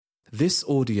This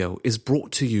audio is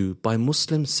brought to you by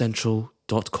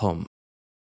MuslimCentral.com.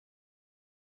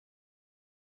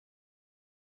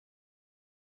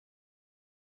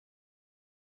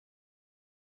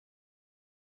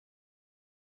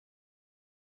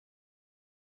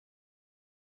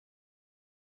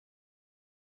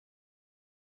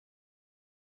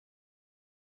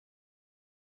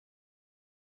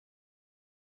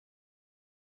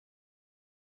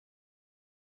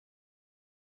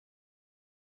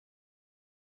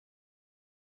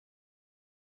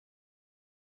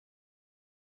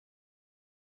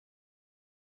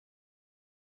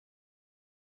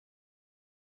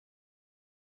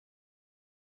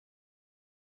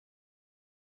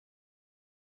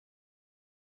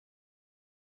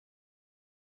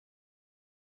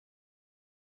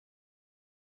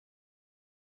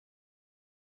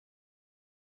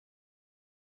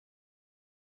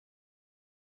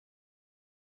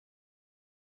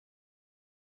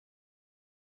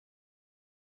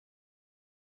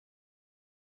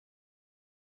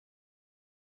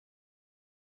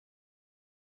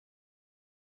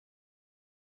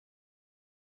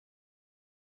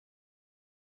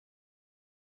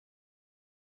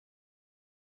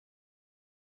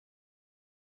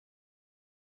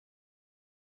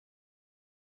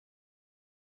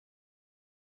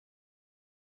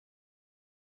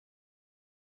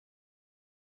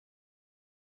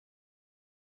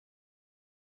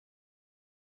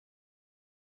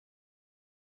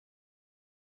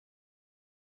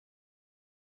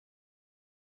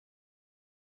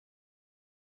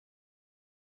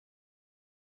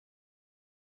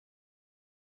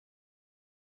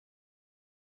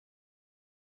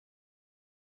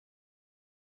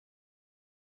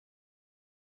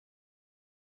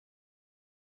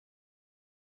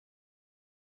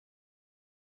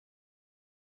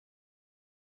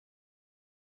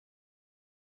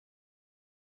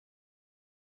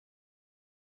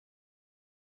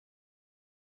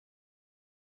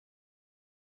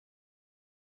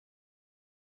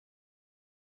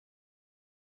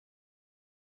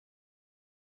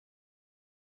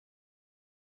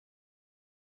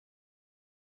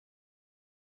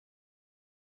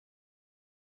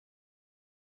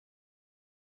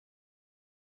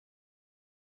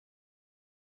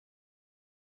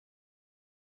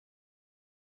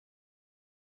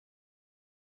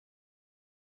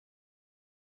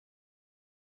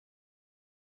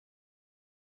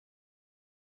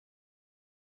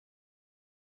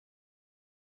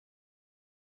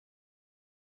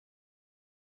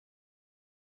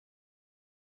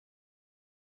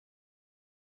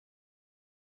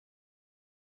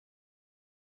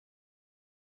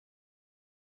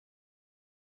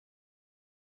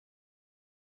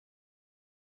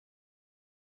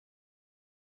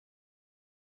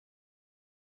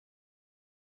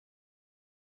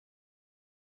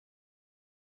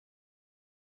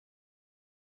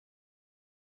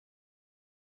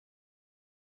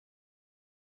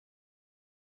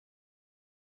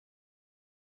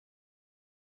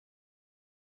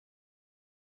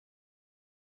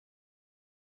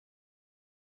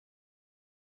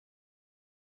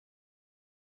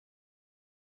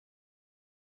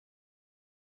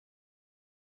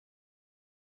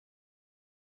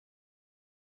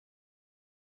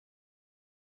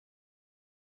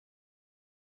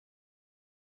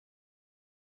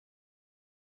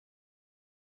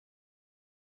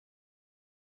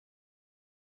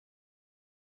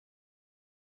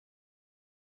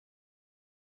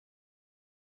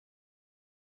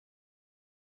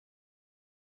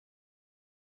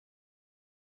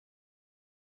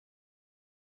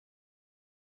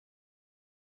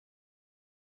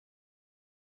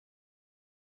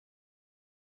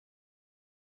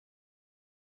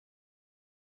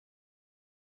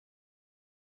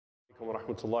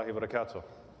 ورحمة الله وبركاته.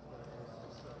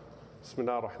 بسم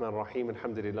الله الرحمن الرحيم.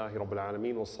 الحمد لله رب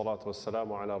العالمين والصلاة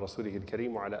والسلام على رسوله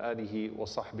الكريم وعلى آله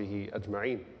وصحبه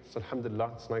أجمعين. So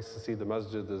alhamdulillah, it's nice to see the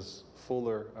masjid is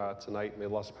fuller tonight. May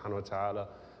Allah subhanahu wa ta'ala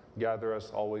gather us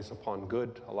always upon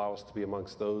good, allow us to be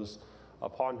amongst those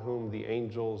upon whom the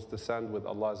angels descend with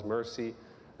Allah's mercy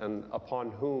and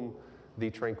upon whom the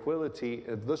tranquility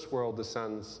of this world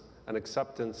descends and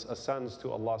acceptance ascends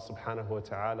to Allah subhanahu wa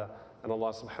ta'ala. And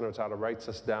Allah subhanahu wa ta'ala writes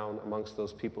us down amongst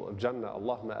those people of Jannah.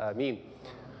 Allahumma ameen.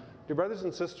 Dear brothers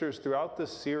and sisters, throughout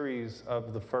this series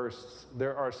of the firsts,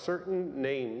 there are certain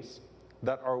names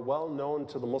that are well known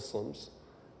to the Muslims,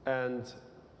 and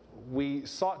we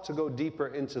sought to go deeper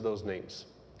into those names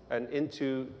and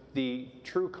into the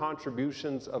true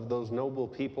contributions of those noble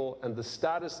people and the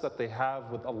status that they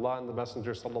have with Allah and the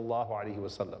Messenger sallallahu alaihi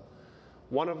wasallam.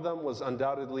 One of them was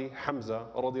undoubtedly Hamza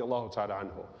radiallahu ta'ala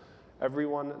anhu.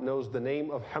 Everyone knows the name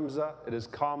of Hamza. It is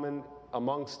common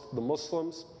amongst the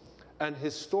Muslims. And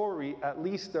his story, at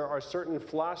least there are certain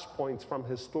flashpoints from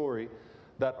his story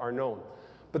that are known.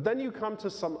 But then you come to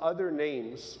some other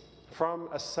names from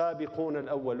As-Sabiqun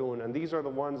Al-Awwalun, and these are the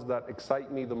ones that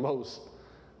excite me the most,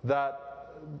 that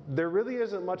there really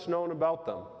isn't much known about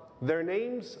them. Their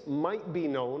names might be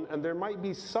known, and there might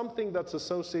be something that's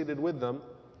associated with them,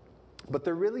 but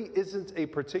there really isn't a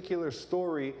particular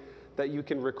story that you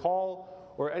can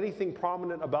recall or anything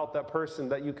prominent about that person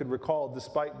that you could recall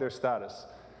despite their status.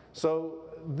 So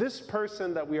this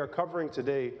person that we are covering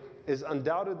today is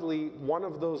undoubtedly one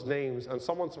of those names, and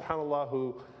someone, subhanAllah,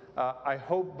 who I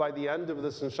hope by the end of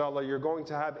this, inshallah, you're going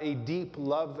to have a deep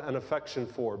love and affection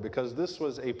for, because this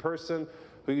was a person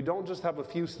who you don't just have a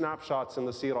few snapshots in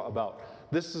the seerah about.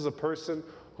 This is a person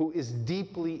who is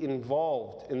deeply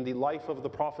involved in the life of the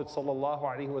Prophet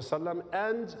ﷺ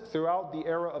and throughout the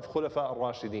era of Khulafa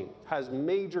al-Rashidin, has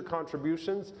major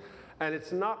contributions, and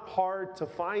it's not hard to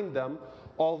find them,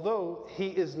 although he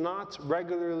is not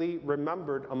regularly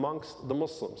remembered amongst the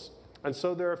Muslims. And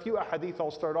so there are a few ahadith I'll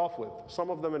start off with.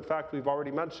 Some of them, in fact, we've already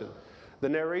mentioned. The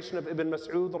narration of Ibn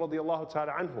Mas'ud radiallahu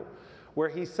ta'ala anhu, where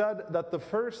he said that the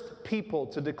first people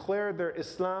to declare their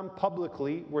Islam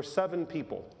publicly were 7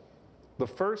 people. The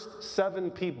first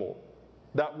 7 people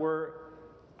that were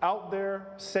out there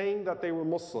saying that they were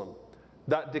Muslim,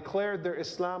 that declared their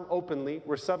Islam openly,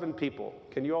 were 7 people.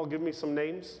 Can you all give me some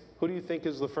names? Who do you think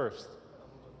is the first?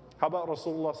 How about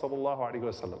Rasulullah sallallahu alaihi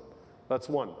wasallam? That's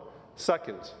one.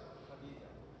 Second,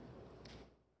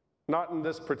 not in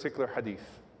this particular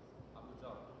hadith.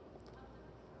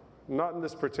 Not in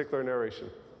this particular narration.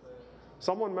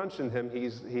 Someone mentioned him.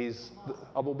 He's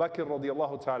Abu Bakr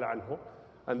radiallahu ta'ala anhu.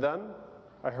 And then,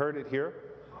 I heard it here,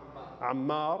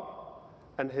 Ammar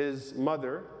and his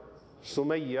mother,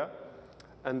 Sumayya.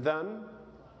 And then,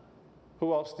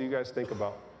 who else do you guys think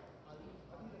about?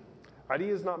 Ali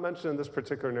is not mentioned in this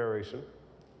particular narration.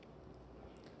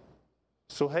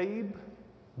 Suhaib,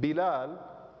 Bilal,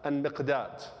 and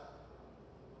Miqdad.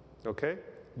 Okay?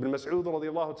 Ibn Mas'ud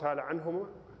radiallahu ta'ala anhum,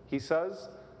 he says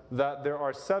that there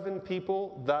are 7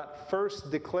 people that first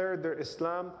declared their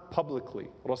Islam publicly.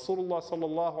 Rasulullah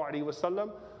sallallahu alaihi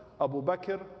wasallam, Abu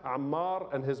Bakr,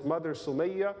 Ammar, and his mother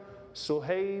Sumayya,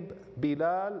 Suhaib,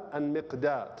 Bilal, and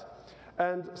Miqdad.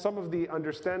 And some of the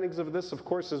understandings of this, of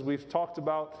course, as we've talked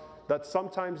about, that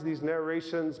sometimes these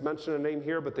narrations mention a name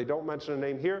here, but they don't mention a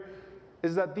name here,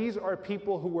 is that these are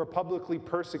people who were publicly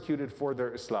persecuted for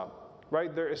their Islam.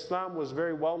 Right? Their Islam was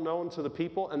very well known to the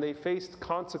people, and they faced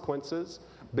consequences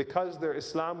because their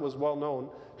Islam was well known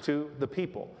to the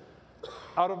people.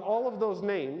 Out of all of those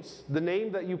names, the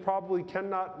name that you probably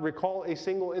cannot recall a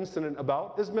single incident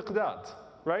about is Miqdad,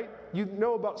 right? You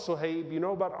know about Suhaib, you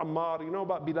know about Ammar, you know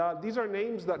about Bilal. These are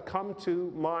names that come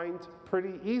to mind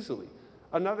pretty easily.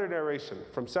 Another narration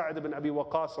from Sa'd ibn Abi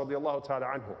Waqqas radiallahu ta'ala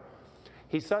anhu.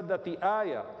 He said that the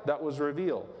ayah that was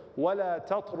revealed, وَلَا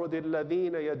تَطْرُدِ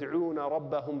الَّذِينَ يَدْعُونَ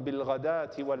رَبَّهُمْ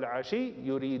بِالْغَدَاةِ وَالْعَشِيِّ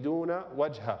يُرِيدُونَ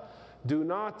وَجْهَهُ. Do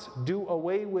not do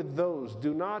away with those,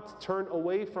 do not turn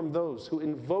away from those who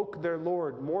invoke their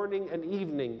Lord morning and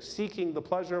evening, seeking the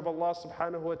pleasure of Allah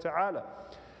subhanahu wa ta'ala.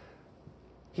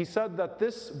 He said that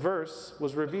this verse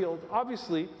was revealed.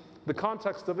 Obviously, the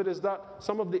context of it is that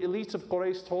some of the elites of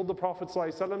Quraysh told the Prophet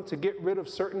ﷺ to get rid of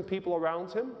certain people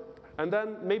around him, and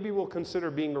then maybe we'll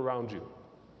consider being around you.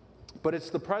 But it's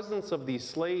the presence of these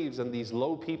slaves and these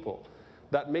low people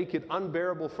that make it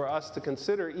unbearable for us to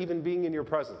consider even being in your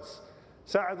presence.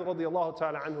 Sa'd radiallahu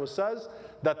ta'ala anhu says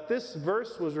that this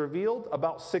verse was revealed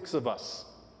about 6 of us.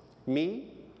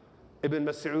 Me, Ibn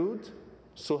Mas'ud,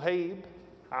 Suhaib,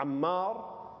 Ammar,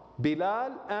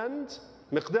 Bilal, and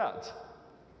Miqdad.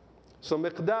 So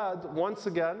Miqdad, once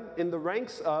again, in the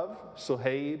ranks of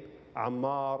Suhaib,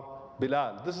 Ammar,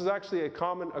 Bilal. This is actually a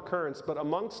common occurrence, but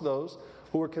amongst those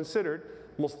who were considered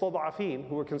mustad'afin,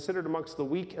 who were considered amongst the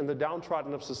weak and the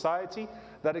downtrodden of society,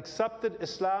 that accepted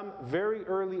Islam very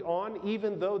early on,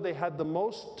 even though they had the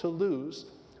most to lose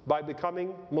by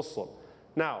becoming Muslim.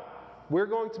 Now, we're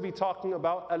going to be talking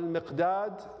about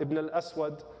Al-Miqdad ibn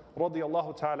al-Aswad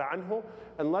radiyallahu ta'ala anhu,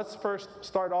 and let's first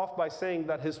start off by saying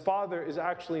that his father is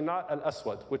actually not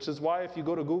Al-Aswad, which is why if you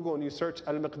go to Google and you search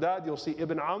Al-Miqdad, you'll see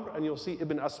Ibn Amr and you'll see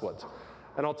Ibn Aswad.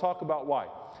 And I'll talk about why.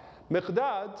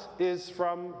 Miqdad is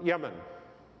from Yemen,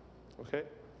 okay?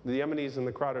 The Yemenis in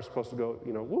the crowd are supposed to go,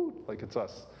 woo, like it's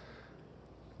us.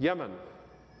 Yemen,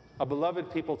 a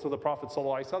beloved people to the Prophet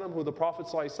ﷺ, who the Prophet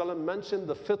ﷺ mentioned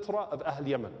the fitrah of Ahl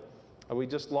Yemen. And we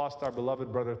just lost our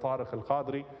beloved brother Tariq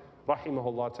al-Qadri,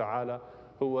 rahimahullah ta'ala,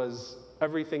 who was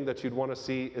everything that you'd want to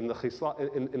see in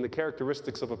the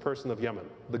characteristics of a person of Yemen,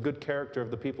 the good character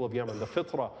of the people of Yemen, the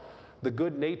fitrah, the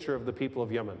good nature of the people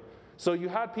of Yemen. So you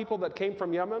had people that came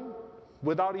from Yemen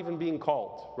without even being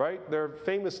called, right? There are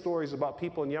famous stories about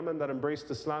people in Yemen that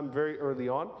embraced Islam very early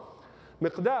on.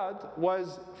 Miqdad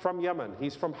was from Yemen.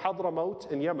 He's from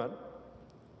Hadramaut in Yemen.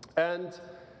 And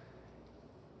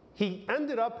he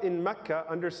ended up in Mecca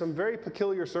under some very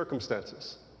peculiar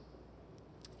circumstances.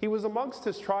 He was amongst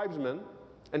his tribesmen,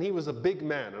 and he was a big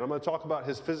man. And I'm going to talk about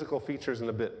his physical features in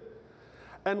a bit.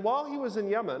 And while he was in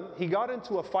Yemen, he got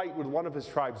into a fight with one of his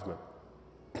tribesmen.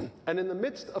 And in the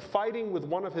midst of fighting with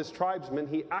one of his tribesmen,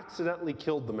 he accidentally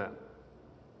killed the man.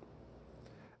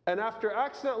 And after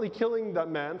accidentally killing that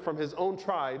man from his own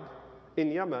tribe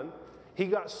in Yemen, he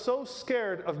got so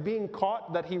scared of being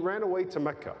caught that he ran away to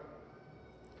Mecca.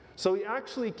 So he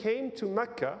actually came to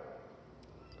Mecca,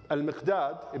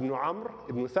 Al-Miqdad ibn Amr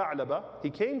ibn Tha'laba, he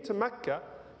came to Mecca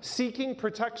seeking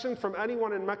protection from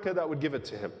anyone in Mecca that would give it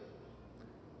to him.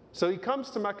 So he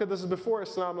comes to Mecca, this is before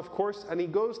Islam of course, and he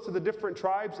goes to the different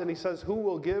tribes and he says, who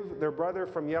will give their brother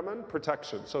from Yemen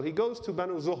protection? So he goes to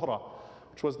Banu Zuhra,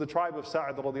 which was the tribe of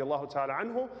Sa'd radiallahu ta'ala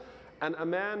anhu, and a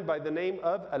man by the name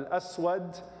of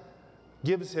Al-Aswad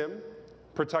gives him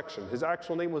protection. His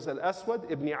actual name was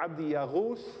Al-Aswad ibn Abdi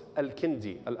Yaghuth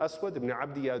Al-Kindi. Al-Aswad ibn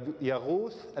Abdi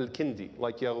Yaghuth Al-Kindi,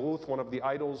 like Yaghuth, one of the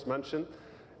idols mentioned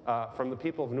from the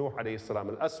people of Nuh alayhi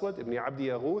salam. Al-Aswad ibn Abdi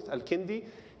Yaghuth Al-Kindi.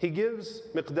 He gives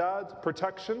Miqdad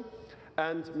protection,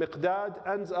 and Miqdad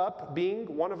ends up being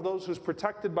one of those who's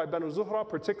protected by Banu Zuhra,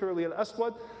 particularly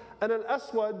Al-Aswad. And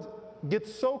Al-Aswad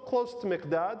gets so close to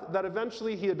Miqdad that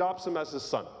eventually he adopts him as his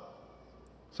son.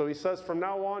 So he says, from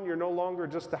now on, you're no longer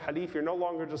just a Halif, you're no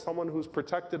longer just someone who's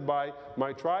protected by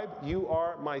my tribe, you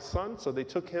are my son. So they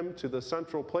took him to the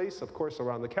central place, of course,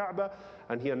 around the Kaaba,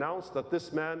 and he announced that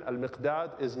this man,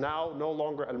 Al-Miqdad, is now no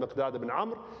longer Al-Miqdad ibn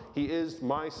Amr, he is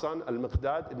my son,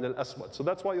 Al-Miqdad ibn Al-Aswad. So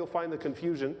that's why you'll find the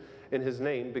confusion in his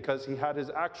name, because he had his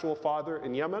actual father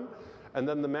in Yemen, and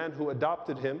then the man who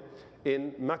adopted him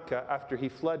in Mecca after he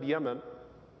fled Yemen,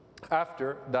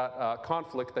 after that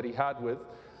conflict that he had with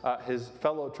his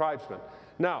fellow tribesmen.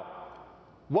 Now,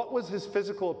 what was his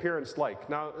physical appearance like?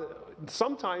 Now,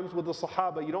 sometimes with the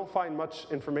Sahaba, you don't find much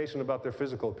information about their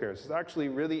physical appearance. It's actually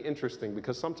really interesting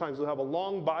because sometimes you'll have a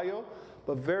long bio,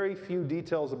 but very few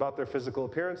details about their physical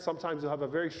appearance. Sometimes you'll have a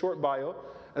very short bio,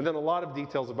 and then a lot of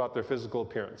details about their physical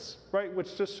appearance, right?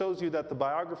 Which just shows you that the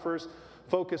biographers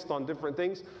focused on different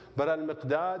things, but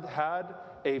Al-Miqdad had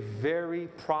a very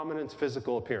prominent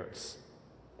physical appearance,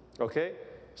 okay?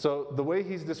 So the way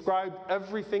he's described,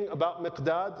 everything about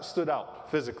Miqdad stood out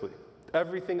physically.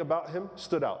 Everything about him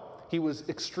stood out. He was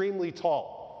extremely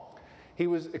tall. He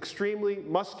was extremely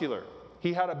muscular.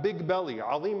 He had a big belly,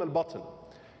 alim al-batn.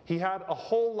 He had a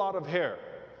whole lot of hair.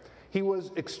 He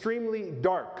was extremely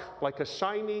dark, like a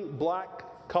shiny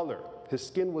black color. His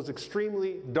skin was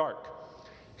extremely dark.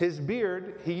 His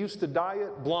beard, he used to dye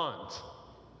it blonde.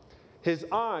 His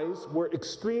eyes were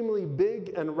extremely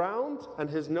big and round, and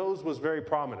his nose was very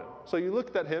prominent. So you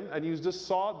looked at him and you just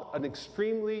saw an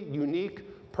extremely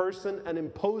unique person, an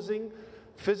imposing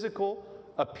physical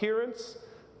appearance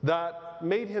that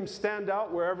made him stand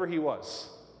out wherever he was.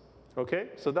 Okay,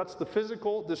 so that's the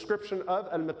physical description of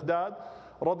Al-Miqdad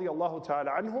radiyallahu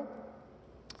ta'ala anhu.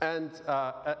 And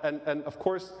of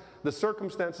course, the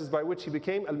circumstances by which he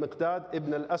became Al-Miqdad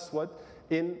ibn Al-Aswad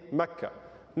in Mecca.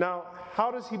 Now,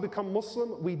 how does he become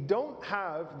Muslim? We don't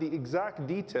have the exact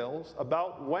details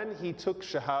about when he took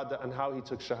Shahada and how he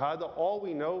took Shahada. All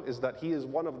we know is that he is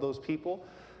one of those people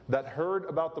that heard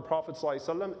about the Prophet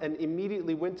ﷺ and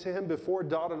immediately went to him before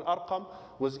Dar al-Arqam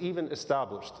was even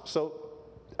established. So,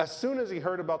 as soon as he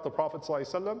heard about the Prophet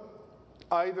ﷺ,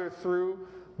 either through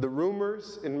the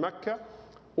rumors in Mecca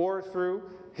or through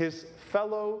his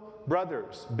fellow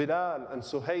brothers, Bilal and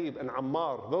Suhaib and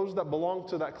Ammar, those that belong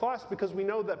to that class, because we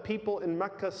know that people in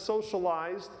Mecca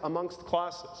socialized amongst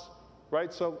classes,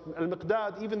 right? So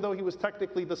Al-Miqdad, even though he was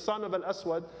technically the son of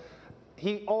Al-Aswad,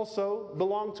 he also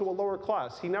belonged to a lower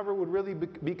class. He never would really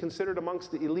be considered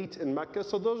amongst the elite in Mecca.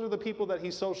 So those are the people that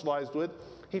he socialized with.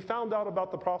 He found out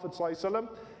about the Prophet ﷺ.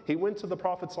 He went to the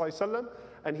Prophet ﷺ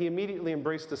and he immediately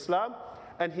embraced Islam.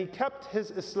 And he kept his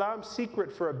Islam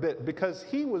secret for a bit because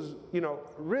he was,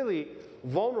 really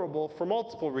vulnerable for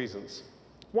multiple reasons.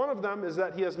 One of them is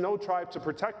that he has no tribe to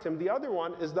protect him. The other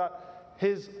one is that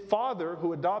his father,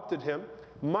 who adopted him,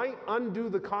 might undo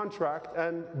the contract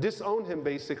and disown him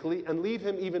basically and leave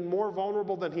him even more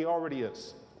vulnerable than he already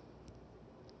is.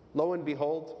 Lo and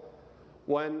behold,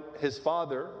 when his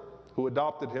father, who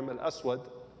adopted him, Al-Aswad,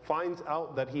 finds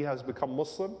out that he has become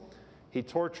Muslim, he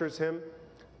tortures him,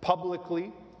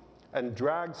 publicly and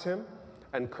drags him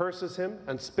and curses him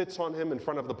and spits on him in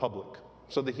front of the public.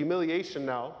 So the humiliation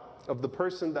now of the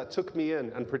person that took me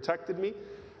in and protected me,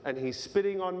 and he's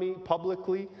spitting on me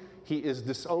publicly, he is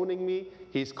disowning me,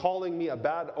 he's calling me a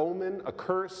bad omen, a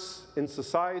curse in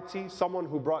society, someone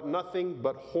who brought nothing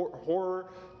but horror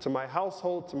to my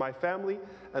household, to my family.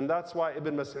 And that's why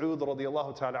Ibn Mas'ud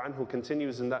radiallahu ta'ala anhu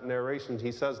continues in that narration.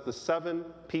 He says, the 7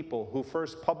 people who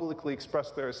first publicly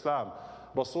expressed their Islam,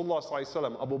 Rasulullah sallallahu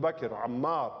alaihi wasallam, Abu Bakr,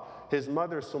 Ammar, his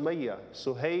mother Sumayya,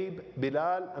 Suhaib,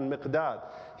 Bilal, and Miqdad.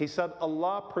 He said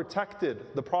Allah protected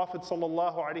the Prophet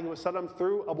sallallahu alaihi wasallam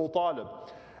through Abu Talib.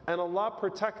 And Allah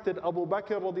protected Abu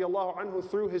Bakr radiallahu anhu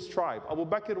through his tribe. Abu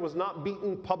Bakr was not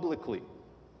beaten publicly,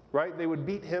 right? They would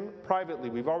beat him privately.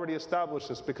 We've already established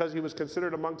this because he was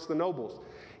considered amongst the nobles.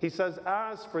 He says,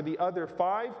 as for the other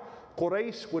 5,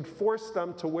 Quraysh would force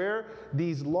them to wear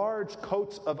these large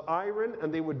coats of iron,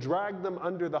 and they would drag them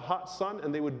under the hot sun,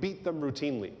 and they would beat them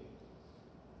routinely.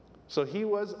 So he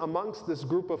was amongst this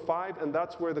group of 5, and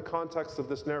that's where the context of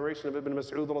this narration of Ibn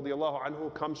Mas'ud radiallahu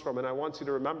anhu comes from. And I want you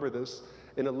to remember this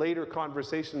in a later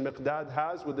conversation Miqdad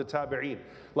has with the Tabi'een.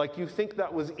 Like, you think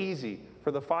that was easy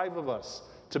for the 5 of us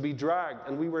to be dragged,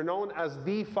 and we were known as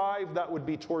the 5 that would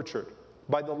be tortured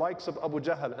by the likes of Abu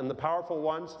Jahl and the powerful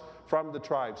ones from the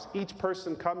tribes. Each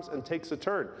person comes and takes a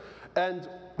turn. And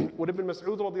what Ibn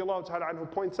Mas'ud radiallahu ta'ala anhu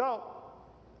points out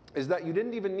is that you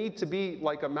didn't even need to be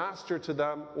like a master to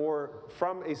them or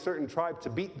from a certain tribe to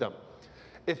beat them.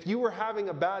 If you were having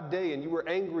a bad day and you were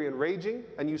angry and raging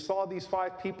and you saw these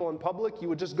 5 people in public, you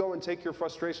would just go and take your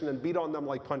frustration and beat on them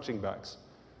like punching bags.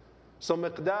 So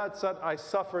Miqdad said, I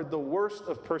suffered the worst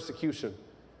of persecution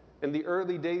in the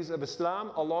early days of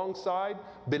Islam alongside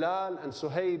Bilal and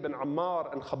Suhaib and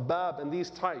Ammar and Khabbab and these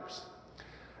types.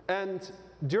 And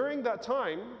during that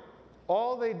time,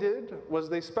 all they did was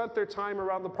they spent their time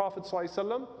around the Prophet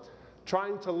ﷺ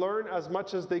trying to learn as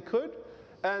much as they could,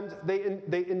 and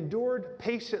they endured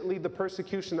patiently the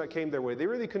persecution that came their way. They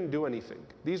really couldn't do anything.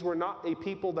 These were not a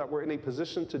people that were in a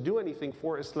position to do anything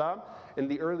for Islam in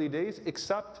the early days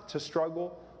except to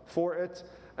struggle for it.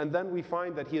 And then we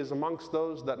find that he is amongst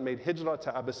those that made hijrah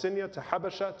to Abyssinia, to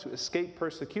Habasha, to escape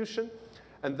persecution.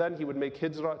 And then he would make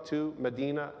hijrah to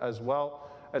Medina as well.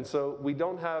 And so we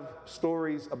don't have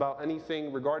stories about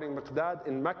anything regarding Miqdad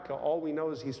in Mecca. All we know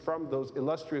is he's from those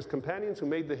illustrious companions who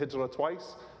made the hijrah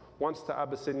twice, once to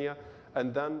Abyssinia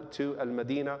and then to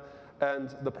Al-Madinah.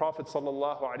 And the Prophet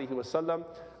ﷺ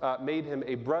made him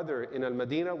a brother in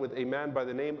Al-Madinah with a man by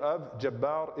the name of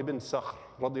Jabbar ibn Sakhr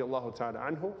radiallahu ta'ala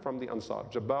anhu from the Ansar.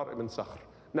 Jabbar ibn Sakhr.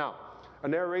 Now, a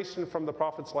narration from the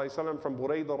Prophet ﷺ from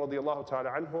Buraydah radiallahu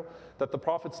ta'ala anhu that the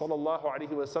Prophet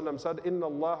ﷺ said, Inna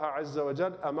Allah azza wa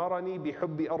jal amarani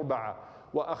bihubbi arba'a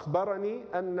wa akhbarani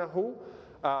annahu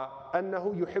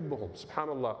yuhibbuhum.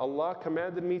 Subhanallah. Allah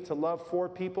commanded me to love 4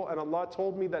 people, and Allah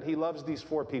told me that He loves these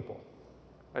 4 people.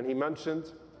 And He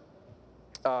mentioned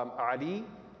Ali,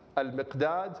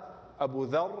 Al-Miqdad, Abu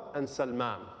Dharr, and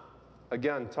Salman.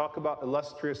 Again, talk about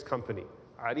illustrious company.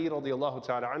 Ali radiallahu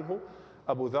ta'ala anhu,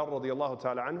 Abu Dharr radiallahu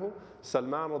ta'ala anhu,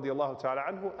 Salman radiallahu ta'ala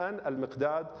anhu, and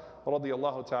Al-Miqdad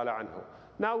radiallahu ta'ala anhu.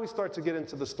 Now we start to get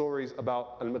into the stories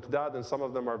about Al-Miqdad, and some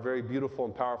of them are very beautiful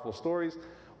and powerful stories.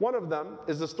 One of them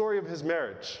is the story of his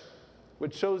marriage,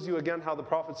 which shows you again how the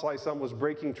Prophet ﷺ was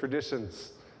breaking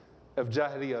traditions of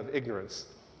Jahiliyyah, of ignorance.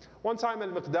 One time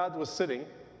Al-Miqdad was sitting,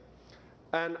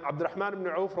 and Abdurrahman ibn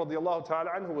Auf radiallahu ta'ala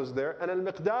anhu was there, and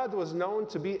Al-Miqdad was known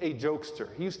to be a jokester.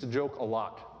 He used to joke a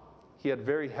lot. He had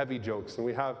very heavy jokes, and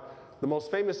we have the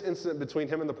most famous incident between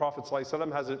him and the Prophet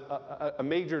ﷺ has a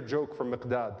major joke from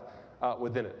Miqdad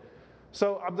within it.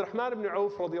 So Abdurrahman ibn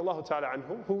Auf radiallahu ta'ala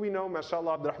anhu, who we know,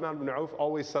 mashallah, Abdurrahman ibn Auf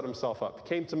always set himself up.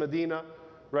 Came to Medina,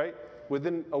 right?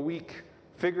 Within a week,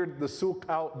 figured the souk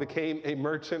out, became a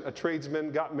merchant, a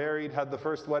tradesman, got married, had the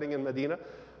first wedding in Medina.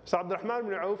 So Abdurrahman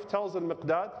ibn Auf tells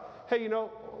Al-Miqdad, hey,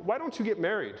 why don't you get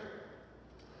married?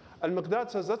 Al-Miqdad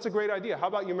says, that's a great idea. How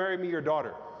about you marry me your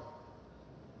daughter?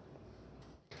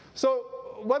 So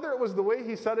whether it was the way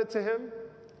he said it to him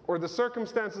or the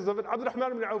circumstances of it,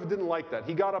 Abdurrahman ibn Auf didn't like that.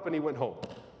 He got up and he went home.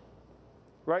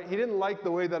 Right? He didn't like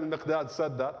the way that Miqdad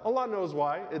said that. Allah knows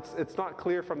why. It's not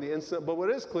clear from the incident, but what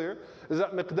is clear is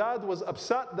that Miqdad was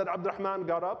upset that Abdurrahman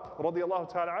got up,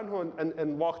 radiallahu ta'ala anhu,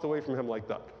 and walked away from him like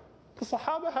that. The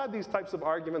Sahaba had these types of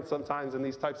arguments sometimes and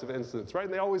these types of incidents, right?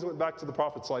 And they always went back to the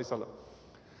Prophet ﷺ.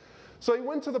 So he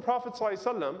went to the Prophet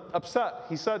ﷺ upset.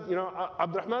 He said,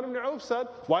 Abdurrahman ibn Auf said,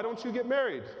 why don't you get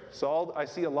married? So I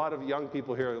see a lot of young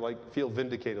people here feel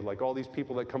vindicated, like all these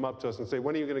people that come up to us and say,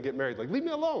 when are you going to get married? Like, leave me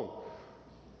alone,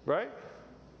 right?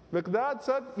 Miqdad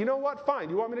said, you know what, fine,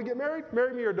 you want me to get married?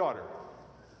 Marry me your daughter.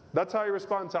 That's how he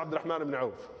responded to Abdurrahman ibn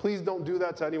Auf. Please don't do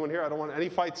that to anyone here. I don't want any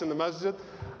fights in the masjid.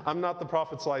 I'm not the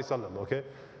Prophet ﷺ, okay?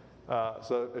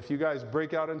 So if you guys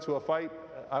break out into a fight,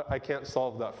 I can't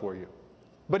solve that for you.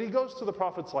 But he goes to the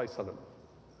Prophet ﷺ.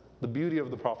 The beauty of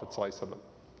the Prophet ﷺ.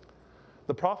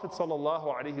 The Prophet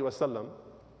ﷺ,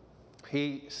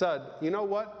 he said, you know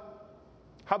what?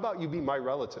 How about you be my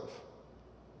relative?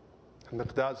 And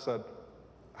Miqdad said,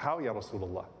 how, Ya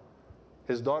Rasulullah?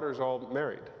 His daughters are all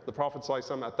married. The Prophet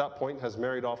ﷺ at that point has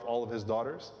married off all of his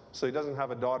daughters, so he doesn't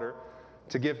have a daughter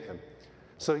to give him.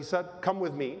 So he said, come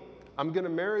with me. I'm going to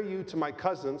marry you to my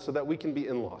cousin so that we can be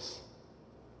in-laws.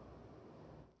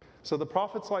 So the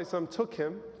Prophet ﷺ took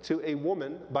him to a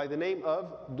woman by the name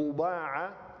of Duba'a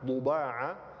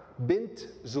bint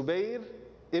Zubayr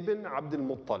ibn Abdul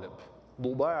Muttalib.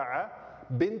 Duba'a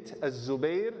bint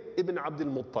az-Zubayr ibn Abdul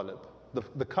Muttalib.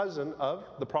 The cousin of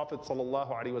the Prophet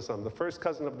ﷺ, the first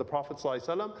cousin of the Prophet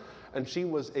ﷺ, and she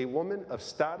was a woman of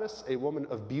status, a woman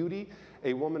of beauty,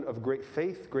 a woman of great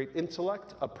faith, great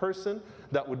intellect, a person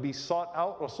that would be sought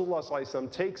out. Rasulullah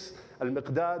ﷺ takes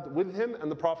Al-Miqdad with him,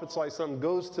 and the Prophet ﷺ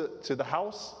goes to the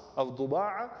house of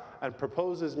Duba'a and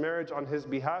proposes marriage on his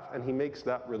behalf, and he makes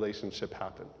that relationship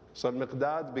happen. So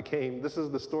Al-Miqdad became, this is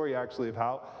the story actually of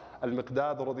how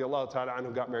Al-Miqdad radiallahu ta'ala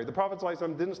anhu got married. The Prophet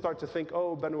ﷺ didn't start to think,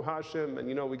 oh, Banu Hashim,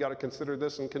 and we got to consider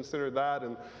this and consider that,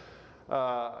 and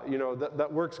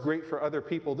that works great for other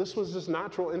people. This was just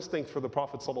natural instinct for the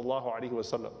Prophet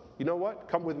ﷺ. You know what?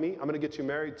 Come with me. I'm going to get you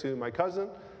married to my cousin,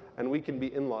 and we can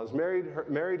be in-laws.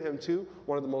 Married him to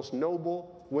one of the most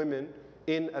noble women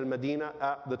in Al-Madinah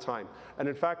at the time. And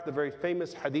in fact, the very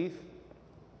famous hadith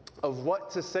of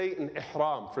what to say in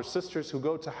ihram for sisters who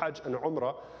go to Hajj and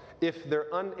Umrah if they're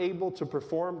unable to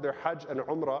perform their Hajj and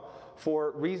Umrah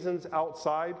for reasons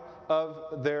outside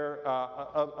of their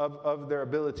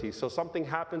ability. So something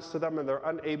happens to them and they're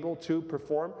unable to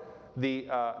perform the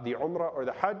Umrah or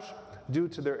the Hajj due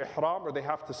to their ihram, or they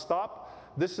have to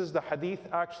stop. This is the hadith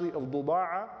actually of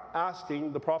Duba'a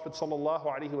asking the Prophet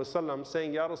ﷺ,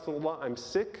 saying, Ya Rasulullah, I'm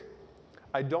sick.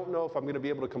 I don't know if I'm going to be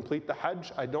able to complete the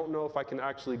Hajj. I don't know if I can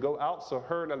actually go out. So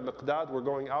her and Al-Miqdad were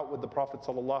going out with the Prophet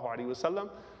ﷺ.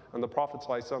 And the Prophet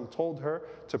ﷺ told her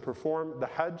to perform the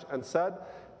Hajj and said,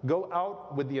 go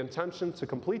out with the intention to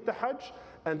complete the Hajj,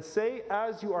 and say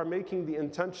as you are making the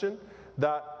intention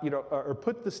that, or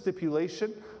put the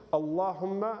stipulation,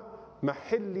 Allahumma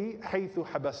mahilli haythu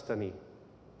habastani.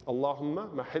 Allahumma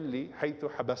mahilli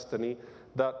haythu habastani.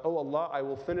 That, oh Allah, I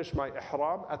will finish my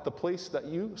ihram at the place that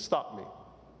you stop me.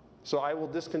 So I will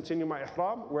discontinue my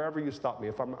ihram wherever you stop me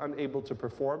if I'm unable to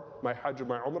perform my Hajj or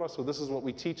my Umrah. So this is what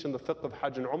we teach in the fiqh of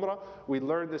Hajj and Umrah. We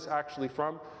learned this actually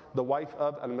from the wife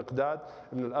of Al-Miqdad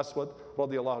ibn al-Aswad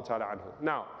radiallahu ta'ala anhu.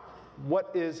 Now,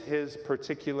 what is his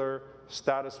particular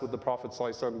status with the Prophet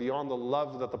ﷺ beyond the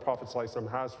love that the Prophet ﷺ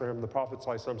has for him? The Prophet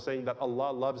ﷺ saying that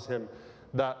Allah loves him,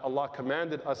 that Allah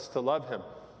commanded us to love him.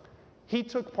 He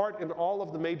took part in all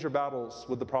of the major battles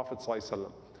with the Prophet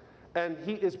ﷺ. And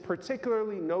he is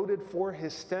particularly noted for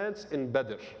his stance in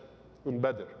Badr.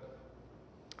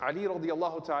 Ali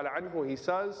radiallahu ta'ala anhu, he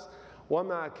says,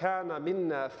 وَمَا كَانَ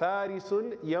مِنَّا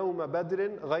فَارِسٌ يَوْمَ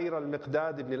بَدْرٍ غَيْرَ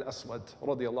الْمِقْدَادِ بْنِ الْأَسْوَدِ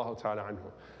radiallahu ta'ala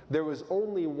anhu. There was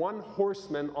only one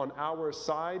horseman on our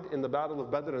side in the battle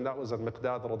of Badr, and that was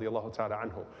Al-Miqdad radiallahu ta'ala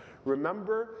anhu.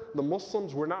 Remember, the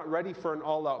Muslims were not ready for an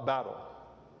all-out battle.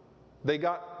 They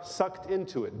got sucked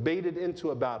into it, baited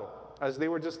into a battle, as they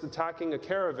were just attacking a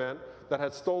caravan that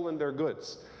had stolen their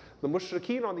goods. The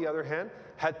mushrikeen, on the other hand,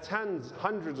 had tens,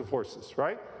 hundreds of horses,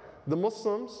 right? The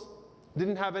Muslims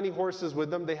didn't have any horses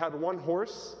with them. They had one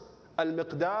horse.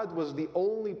 Al-Miqdad was the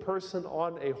only person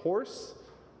on a horse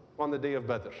on the day of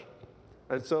Badr.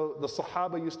 And so the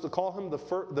Sahaba used to call him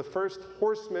the first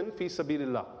horseman fi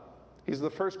sabilillah. He's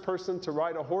the first person to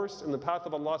ride a horse in the path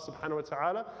of Allah subhanahu wa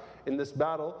ta'ala in this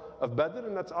battle of Badr,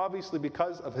 and that's obviously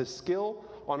because of his skill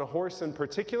on a horse in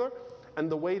particular and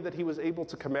the way that he was able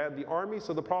to command the army.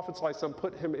 So the Prophet ﷺ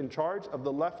put him in charge of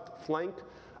the left flank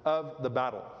of the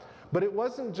battle. But it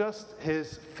wasn't just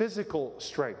his physical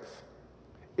strength.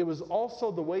 It was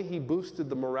also the way he boosted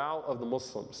the morale of the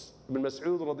Muslims. Ibn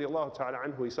Mas'ud radiallahu ta'ala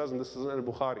anhu, he says, and this is in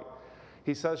Al-Bukhari,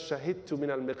 he says, شَهِدْتُ مِنَ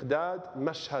الْمِقْدَادِ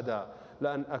مَشْهَدًا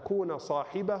لأن أكون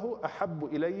صاحبه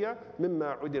أحب إلي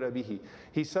مما عُدِرَ به.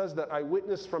 He says that I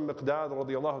witnessed from Miqdad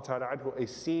radiallahu ta'ala anhu a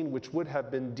scene which would have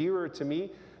been dearer to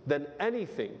me than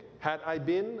anything had I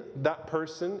been that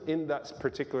person in that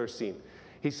particular scene.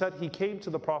 He said he came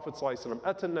to the Prophet ﷺ,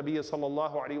 أتى النبي صلى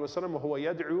الله عليه وسلم وهو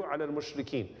يدعو على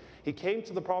المشركين. He came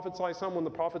to the Prophet ﷺ when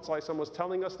the Prophet ﷺ was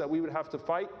telling us that we would have to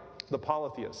fight the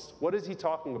polytheists. What is he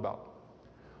talking about?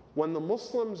 When the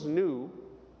Muslims knew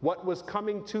what was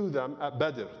coming to them at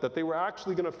Badr, that they were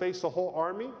actually going to face a whole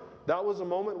army, that was a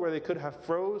moment where they could have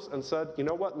froze and said, you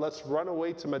know what, let's run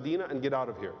away to Medina and get out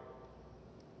of here.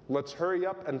 Let's hurry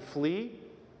up and flee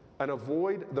and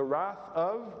avoid the wrath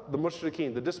of the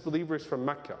mushrikeen, the disbelievers from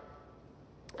Mecca.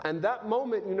 And that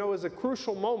moment, is a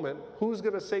crucial moment. Who's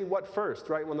going to say what first,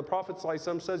 right? When the Prophet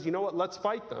ﷺ says, you know what, let's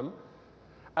fight them.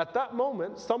 At that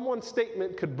moment, someone's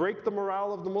statement could break the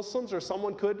morale of the Muslims, or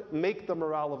someone could make the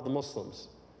morale of the Muslims.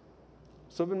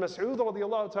 So Ibn Mas'ud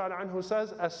radiallahu ta'ala anhu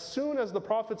says, as soon as the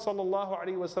Prophet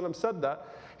ﷺ said that,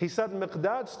 he said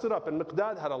Miqdad stood up, and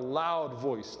Miqdad had a loud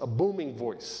voice, a booming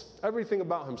voice. Everything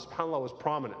about him, subhanAllah, was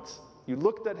prominent. You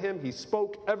looked at him, he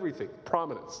spoke, everything,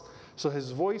 prominence. So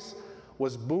his voice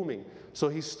was booming. So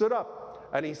he stood up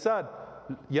and he said,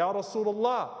 Ya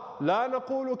Rasulullah, لا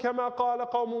نقول كما قال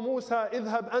قوم موسى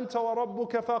اذهب أنت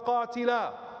وربك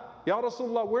فقاتلا. Ya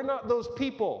Rasulullah, we're not those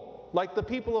people like the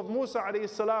people of Musa alayhi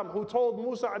salam who told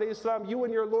Musa alayhi salam, you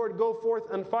and your Lord go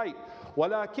forth and fight.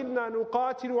 ولكننا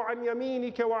نقاتل عن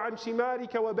يمينك وعن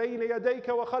شمالك وبين يديك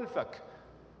وخلفك.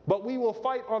 But we will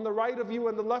fight on the right of you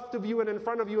and the left of you and in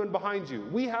front of you and behind you.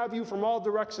 We have you from all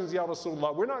directions, Ya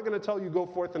Rasulullah. We're not going to tell you go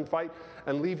forth and fight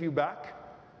and leave you back.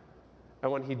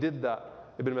 And when he did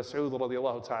that, Ibn Mas'ud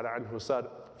radiallahu ta'ala anhu said,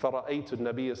 فَرَأَيْتُ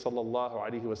النَّبِيَّ صَلَّى اللَّهُ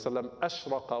عَلَيْهِ وَسَلَّمْ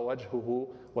أَشْرَقَ وَجْهُهُ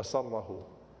وَسَرَّهُ.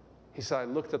 He said, I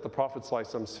looked at the Prophet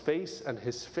ﷺ's face, and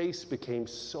his face became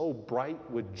so bright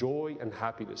with joy and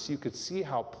happiness. You could see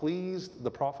how pleased the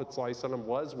Prophet ﷺ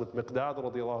was with Miqdad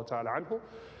radiallahu ta'ala anhu.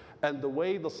 And the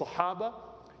way the Sahaba,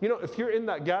 if you're in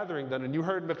that gathering then and you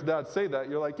heard Miqdad say that,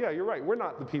 you're like, yeah, you're right. We're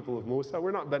not the people of Musa. We're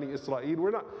not Bani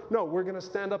Israel. No, we're going to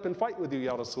stand up and fight with you,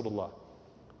 Ya Rasulullah.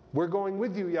 We're going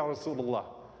with you, Ya Rasulullah.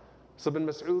 So Ibn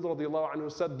Mas'ud radiallahu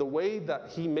anhu said the way that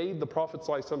he made the Prophet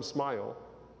ﷺ smile,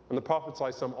 and the Prophet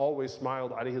ﷺ always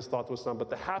smiled, alayhi salatu wasalam, but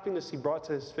the happiness he brought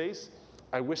to his face,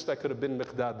 I wished I could have been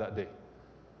Miqdad that day.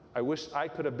 I wished I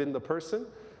could have been the person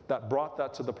that brought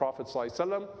that to the Prophet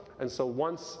ﷺ. And so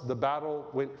once the battle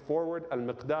went forward,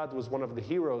 Al-Miqdad was one of the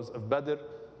heroes of Badr.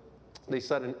 They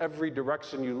said in every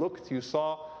direction you looked, you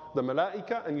saw the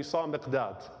Malaika and you saw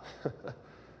Miqdad.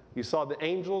 You saw the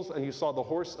angels and you saw the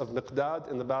horse of Miqdad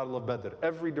in the battle of Badr.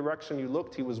 Every direction you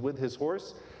looked, he was with his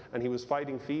horse and he was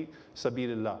fighting fi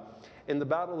sabilillah. In the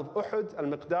battle of Uhud,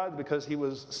 Al-Miqdad, because he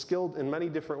was skilled in many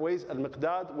different ways,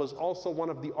 Al-Miqdad was also one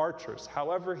of the archers.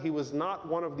 However, he was not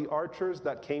one of the archers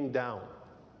that came down.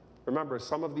 Remember,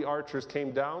 some of the archers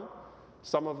came down,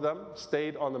 some of them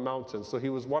stayed on the mountain. So he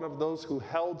was one of those who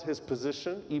held his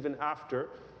position even after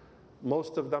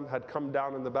most of them had come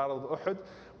down in the battle of Uhud,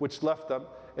 which left them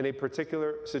in a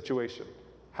particular situation.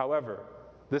 However,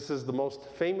 this is the most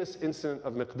famous incident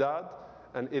of Miqdad,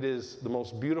 and it is the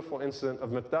most beautiful incident of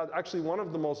Miqdad. Actually, one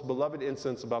of the most beloved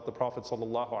incidents about the Prophet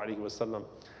sallallahu alaihi wasallam.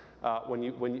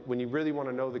 When you really want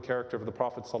to know the character of the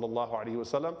Prophet sallallahu alaihi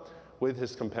wasallam with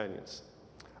his companions.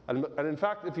 And in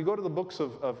fact, if you go to the books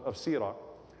of Seerah,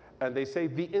 and they say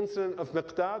the incident of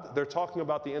Miqdad, they're talking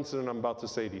about the incident I'm about to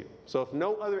say to you. So if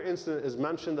no other incident is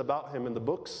mentioned about him in the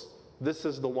books, this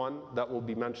is the one that will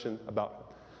be mentioned about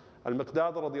him.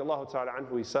 Al-Miqdad radiallahu ta'ala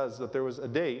anhu, he says that there was a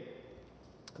day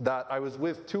that I was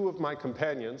with two of my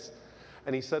companions,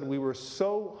 and he said we were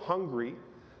so hungry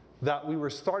that we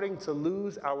were starting to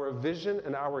lose our vision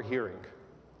and our hearing.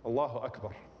 Allahu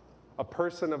Akbar. A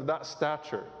person of that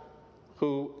stature,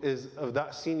 who is of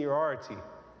that seniority,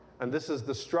 and this is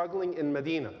the struggling in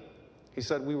Medina. He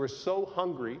said we were so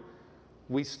hungry,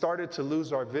 we started to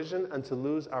lose our vision and to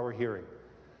lose our hearing.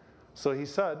 So he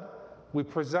said, we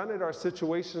presented our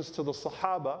situations to the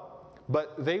Sahaba,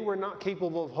 but they were not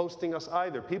capable of hosting us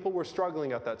either. People were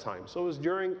struggling at that time. So it was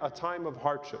during a time of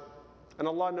hardship. And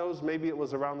Allah knows, maybe it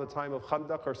was around the time of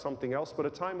Khandaq or something else, but a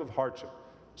time of hardship.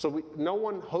 So no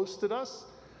one hosted us,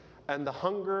 and the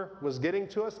hunger was getting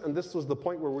to us, and this was the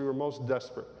point where we were most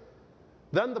desperate.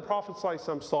 Then the Prophet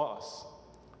ﷺ saw us.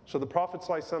 So the Prophet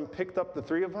ﷺ picked up the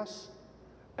three of us,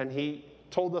 and he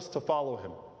told us to follow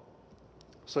him.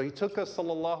 So he took us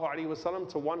sallallahu alaihi wasallam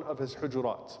to one of his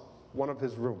hujurat, one of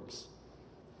his rooms.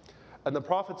 And the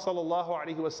Prophet sallallahu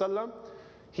alaihi wasallam,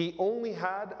 he only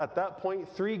had at that point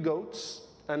 3 goats,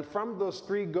 and from those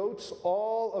 3 goats,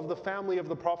 all of the family of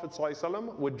the Prophet sallallahu alaihi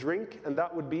wasallam would drink, and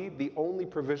that would be the only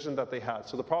provision that they had.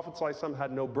 So the Prophet sallallahu alaihi wasallam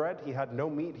had no bread, he had no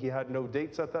meat, he had no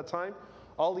dates at that time.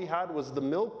 All he had was the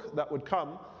milk that would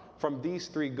come from these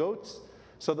 3 goats.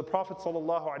 So the Prophet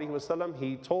sallallahu alaihi wasallam,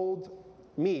 he told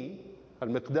me,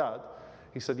 Al-Miqdad,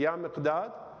 he said, Ya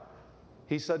Miqdad,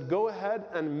 he said, go ahead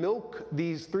and milk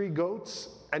these 3 goats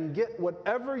and get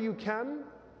whatever you can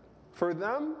for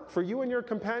them, for you and your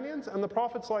companions. And the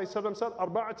Prophet ﷺ said,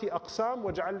 Arba'ati aqsam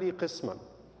waj'al li qisman.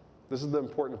 This is the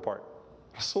important part.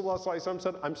 Rasulullah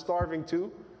said, I'm starving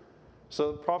too.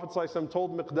 So the Prophet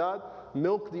told Miqdad,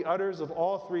 milk the udders of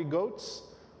all 3 goats,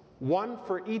 1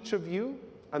 for each of you,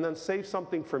 and then save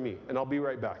something for me, and I'll be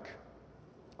right back.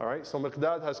 All right, so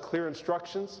Miqdad has clear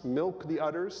instructions: milk the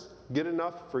udders, get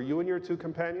enough for you and your 2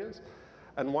 companions,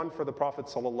 and 1 for the Prophet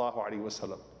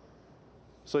ﷺ.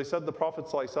 So he said the Prophet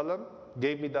ﷺ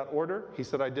gave me that order. He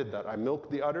said I did that. I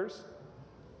milked the udders.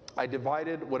 I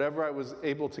divided whatever I was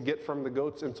able to get from the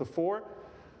goats into 4.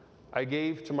 I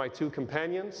gave to my 2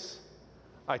 companions.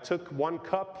 I took 1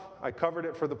 cup, I covered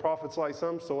it for the Prophet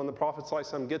ﷺ, so when the Prophet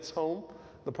ﷺ gets home,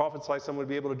 the Prophet ﷺ would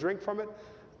be able to drink from it,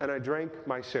 and I drank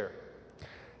my share.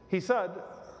 He said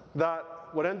that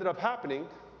what ended up happening,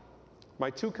 my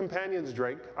 2 companions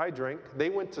drank, I drank, they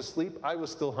went to sleep, I was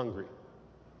still hungry.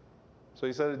 So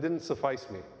he said it didn't suffice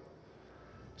me.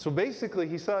 So basically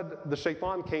he said the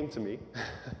shaitan came to me,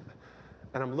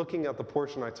 and I'm looking at the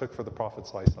portion I took for the Prophet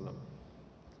ﷺ,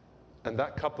 and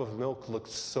that cup of milk looked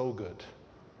so good.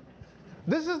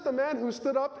 This is the man who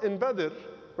stood up in Badr,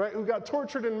 right, who got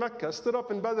tortured in Mecca, stood up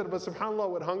in Badr, but subhanAllah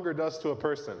what hunger does to a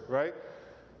person, right?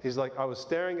 He's like, I was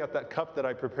staring at that cup that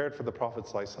I prepared for the Prophet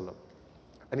ﷺ.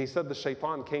 And he said the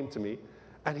shaitan came to me,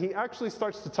 and he actually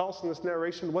starts to tell us in this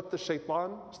narration what the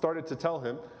shaitan started to tell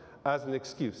him as an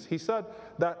excuse. He said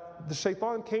that the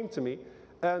shaitan came to me,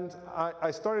 and I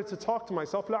started to talk to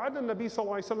myself. You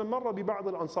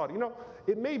know,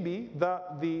 it may be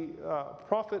that the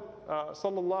Prophet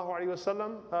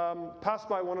passed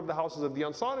by one of the houses of the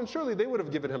Ansar, and surely they would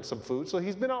have given him some food. So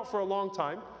he's been out for a long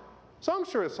time. So I'm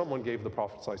sure someone gave the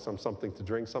Prophet something to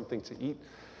drink, something to eat.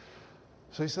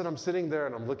 So he said, I'm sitting there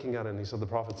and I'm looking at it, and he said the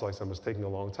Prophet was taking a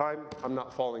long time. I'm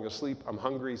not falling asleep. I'm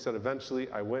hungry. He said, eventually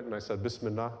I went and I said,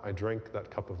 Bismillah. I drank that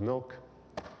cup of milk,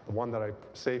 the one that I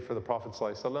saved for the Prophet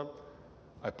ﷺ.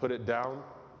 I put it down.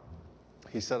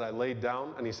 He said, I laid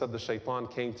down, and he said the shaitan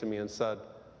came to me and said,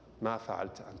 Ma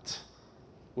fa'alta ant?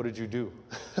 What did you do?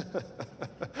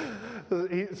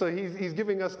 So he's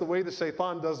giving us the way the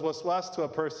shaitan does waswas to a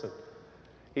person.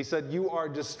 He said, you are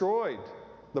destroyed.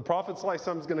 The Prophet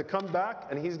ﷺ is going to come back,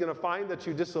 and he's going to find that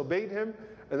you disobeyed him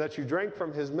and that you drank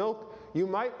from his milk. You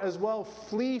might as well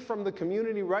flee from the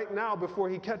community right now before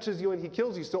he catches you and he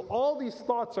kills you. So all these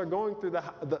thoughts are going through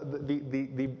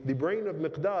the brain of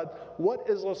Miqdad. What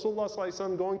is Rasulullah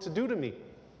ﷺ going to do to me?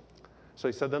 So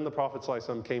he said, then the Prophet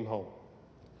ﷺ came home,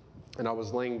 and I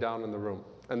was laying down in the room.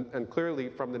 And clearly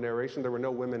from the narration, there were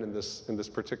no women in this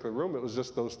particular room. It was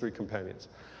just those 3 companions.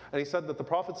 And he said that the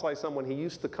Prophet ﷺ, when he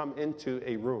used to come into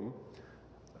a room,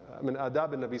 min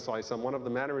adab al-Nabi ﷺ, one of the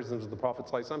mannerisms of the Prophet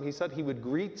ﷺ, he said he would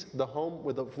greet the home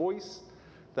with a voice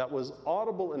that was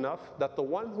audible enough that the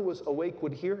one who was awake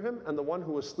would hear him, and the one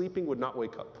who was sleeping would not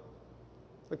wake up.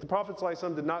 Like the Prophet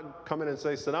ﷺ did not come in and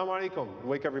say, Assalamu alaikum, and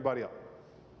wake everybody up.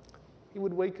 He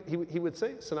would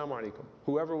say, Assalamu alaikum.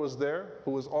 Whoever was there,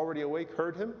 who was already awake,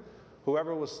 heard him.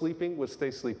 Whoever was sleeping would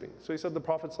stay sleeping. So he said the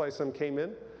Prophet ﷺ came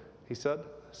in. He said,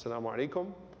 Assalamu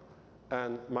alaikum.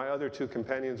 And my other 2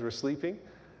 companions were sleeping.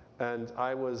 And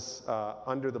I was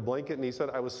under the blanket. And he said,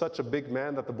 I was such a big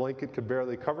man that the blanket could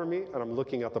barely cover me. And I'm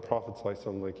looking at the Prophet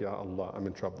ﷺ like, Ya Allah, I'm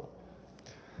in trouble.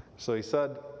 So he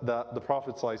said that the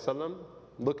Prophet ﷺ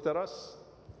looked at us.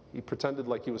 He pretended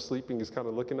like he was sleeping. He's kind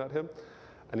of looking at him.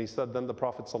 And he said, then the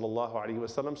Prophet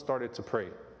ﷺ started to pray.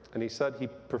 And he said he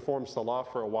performed salah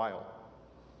for a while.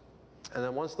 And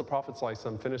then once the Prophet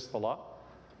ﷺ finished salah,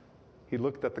 he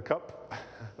looked at the cup.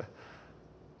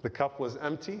 The cup was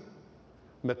empty.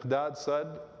 Miqdad said,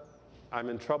 I'm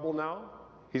in trouble now.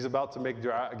 He's about to make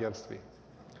dua against me.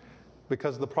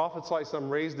 Because the Prophet ﷺ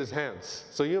raised his hands.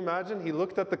 So you imagine, he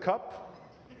looked at the cup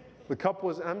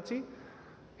was empty.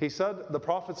 He said, the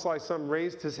Prophet ﷺ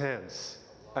raised his hands.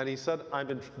 And he said,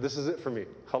 this is it for me.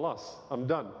 Khalas, I'm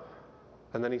done.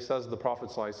 And then he says, the Prophet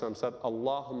ﷺ said,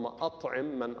 Allahumma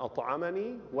at'im man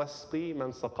at'amani wasqi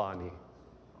man saqani.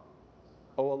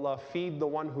 Oh Allah, feed the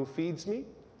one who feeds me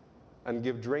and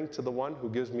give drink to the one who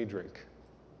gives me drink.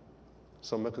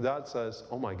 So Miqdad says,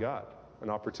 oh my God, an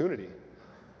opportunity.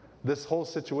 This whole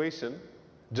situation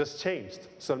just changed.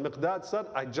 So Miqdad said,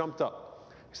 I jumped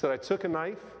up. He said, I took a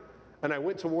knife and I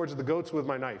went towards the goats with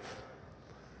my knife.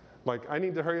 Like, I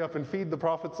need to hurry up and feed the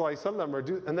Prophet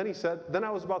ﷺ. And then he said, then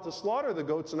I was about to slaughter the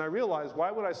goats, and I realized,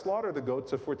 why would I slaughter the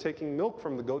goats if we're taking milk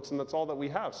from the goats and that's all that we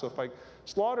have? So if I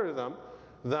slaughter them,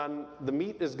 then the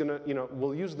meat is going to,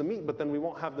 we'll use the meat, but then we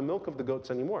won't have the milk of the goats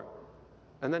anymore.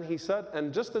 And then he said,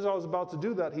 and just as I was about to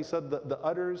do that, he said that the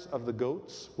udders of the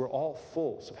goats were all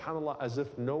full, subhanAllah, as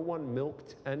if no one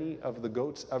milked any of the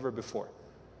goats ever before.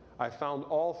 I found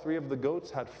all 3 of the goats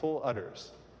had full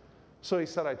udders. So he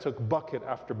said, I took bucket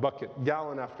after bucket,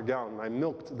 gallon after gallon. I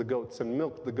milked the goats and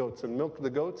milked the goats and milked the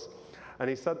goats. And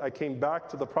he said, I came back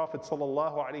to the Prophet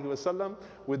ﷺ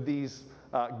with these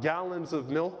gallons of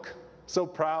milk, so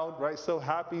proud, right? So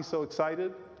happy, so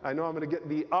excited. I know I'm going to get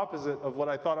the opposite of what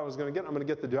I thought I was going to get. I'm going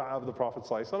to get the dua of the Prophet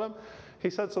ﷺ. He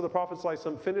said, so the Prophet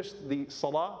ﷺ finished the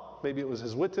salah, maybe it was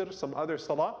his witr, some other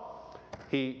salah.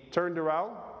 He turned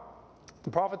around.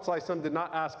 The Prophet ﷺ did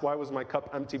not ask, why was my cup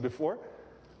empty before?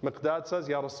 Miqdad says,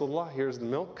 Ya Rasulullah, here's the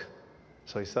milk.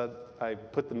 So he said, I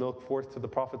put the milk forth to the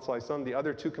Prophet ﷺ. The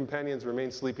other two companions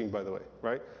remained sleeping, by the way,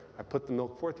 right? I put the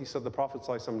milk forth. He said, the Prophet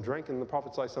ﷺ drank, and the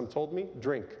Prophet ﷺ told me,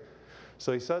 drink.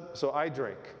 So he said, so I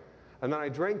drank. And then I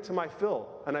drank to my fill,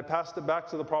 and I passed it back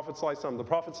to the Prophet ﷺ. The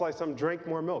Prophet ﷺ drank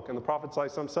more milk, and the Prophet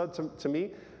ﷺ said to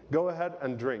me, go ahead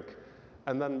and drink.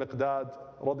 And then Miqdad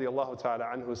radiallahu ta'ala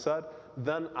anhu said,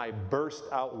 then I burst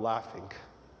out laughing.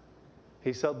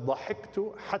 He said,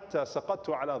 ضحكت حتى سقطت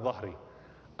على ظهري.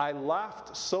 I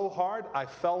laughed so hard, I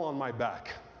fell on my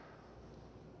back.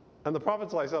 And the Prophet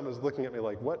ﷺ is looking at me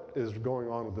like, what is going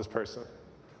on with this person?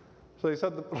 So he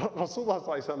said, Rasulullah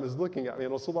ﷺ is looking at me,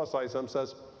 and Rasulullah ﷺ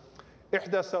says,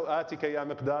 إحدى سوآتك يا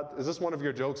مقداد. Is this one of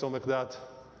your jokes, O Miqdad?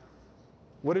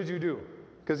 What did you do?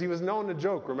 Because he was known to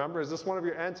joke, remember? Is this one of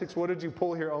your antics? What did you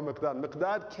pull here, O Miqdad?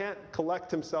 Miqdad can't collect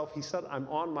himself. He said, I'm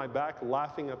on my back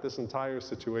laughing at this entire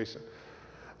situation.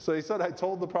 So he said, I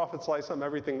told the Prophet ﷺ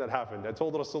everything that happened. I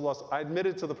told Rasulullah, I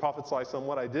admitted to the Prophet ﷺ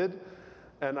what I did,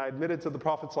 and I admitted to the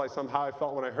Prophet ﷺ how I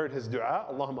felt when I heard his dua,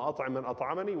 Allahumma at'im man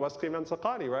at'amani wasqi man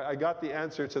saqani, right? I got the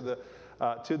answer to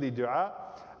the dua,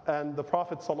 and the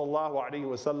Prophet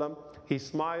ﷺ, he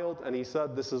smiled and he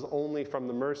said, this is only from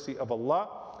the mercy of Allah,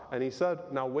 and he said,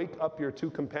 now wake up your two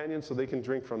companions so they can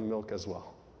drink from the milk as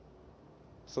well.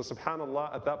 So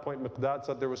subhanAllah, at that point Miqdad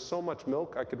said, there was so much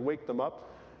milk, I could wake them up.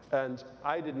 And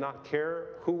I did not care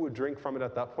who would drink from it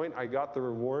at that point. I got the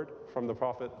reward from the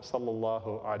Prophet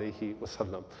sallallahu alaihi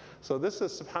wasallam. So this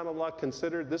is, subhanAllah,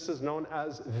 considered, this is known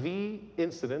as the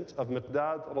incident of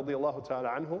Miqdad radiallahu ta'ala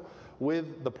anhu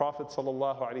with the Prophet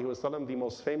sallallahu alaihi wasallam, the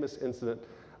most famous incident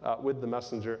with the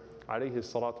Messenger alayhi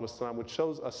salatu wasalam, which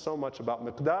shows us so much about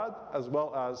Miqdad as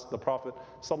well as the Prophet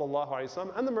sallallahu alaihi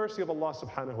wasallam and the mercy of Allah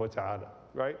subhanahu wa ta'ala,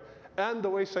 right? And the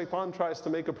way shaitan tries to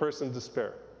make a person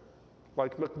despair.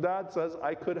 Like Miqdad says,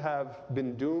 I could have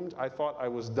been doomed. I thought I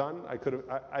was done.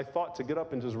 I thought to get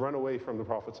up and just run away from the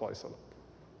Prophet ﷺ.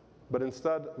 But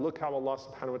instead, look how Allah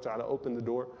subhanahu wa ta'ala opened the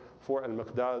door for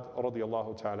Al-Miqdad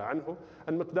radiallahu ta'ala anhu.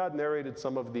 And Miqdad narrated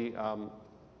some of the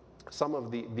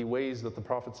ways that the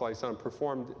Prophet ﷺ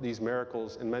performed these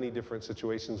miracles in many different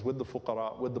situations with the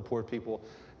fuqara, with the poor people,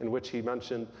 in which he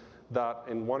mentioned that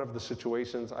in one of the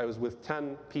situations, I was with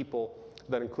 10 people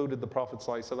that included the Prophet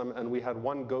ﷺ, and we had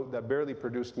one goat that barely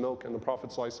produced milk, and the Prophet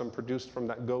ﷺ produced from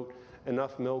that goat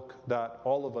enough milk that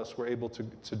all of us were able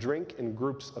to drink in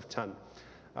groups of 10,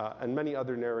 and many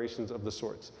other narrations of the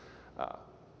sorts.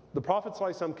 The Prophet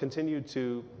ﷺ continued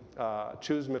to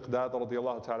choose Miqdad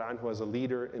radiallahu ta'ala anhu as a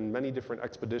leader in many different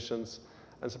expeditions,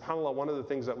 and subhanAllah, one of the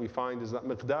things that we find is that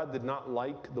Miqdad did not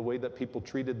like the way that people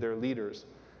treated their leaders.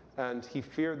 And he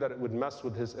feared that it would mess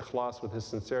with his ikhlas, with his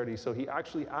sincerity. So he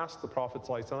actually asked the Prophet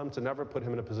ﷺ to never put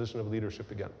him in a position of leadership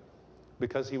again.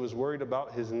 Because he was worried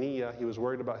about his niyyah, he was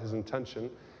worried about his intention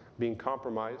being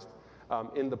compromised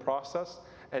in the process.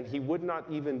 And he would not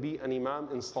even be an imam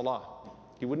in salah.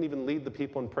 He wouldn't even lead the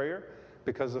people in prayer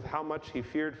because of how much he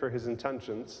feared for his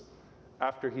intentions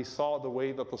after he saw the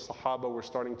way that the Sahaba were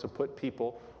starting to put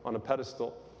people on a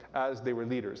pedestal as they were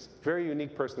leaders. Very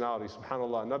unique personality,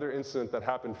 subhanAllah. Another incident that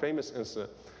happened, famous incident.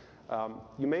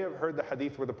 You may have heard the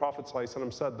hadith where the Prophet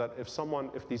ﷺ said that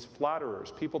if these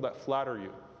flatterers, people that flatter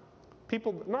you,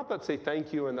 people not that say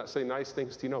thank you and that say nice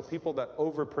things to you, no, people that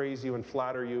overpraise you and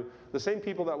flatter you, the same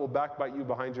people that will backbite you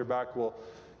behind your back will,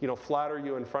 flatter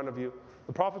you in front of you.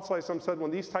 The Prophet ﷺ said,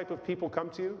 when these type of people come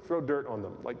to you, throw dirt on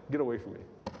them, like get away from me,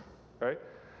 right?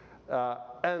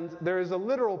 And there is a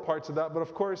literal part to that, but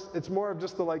of course, it's more of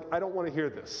just I don't want to hear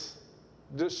this.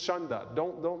 Just shun that.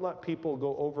 Don't let people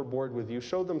go overboard with you.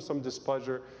 Show them some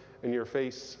displeasure in your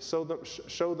face. Show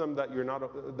them that you're not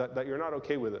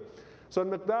okay with it. So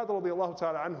Miqdad radiallahu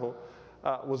ta'ala anhu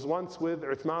was once with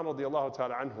Uthman radiallahu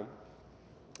ta'ala anhu.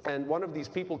 And one of these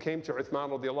people came to Uthman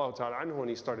radiallahu ta'ala anhu and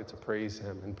he started to praise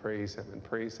him and praise him and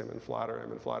praise him and flatter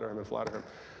him and flatter him and flatter him.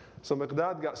 So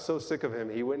Miqdad got so sick of him,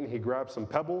 he went and he grabbed some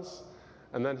pebbles,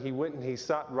 and then he went and he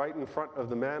sat right in front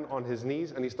of the man on his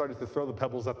knees, and he started to throw the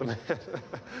pebbles at the man,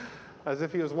 as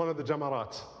if he was one of the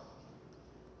jamarat.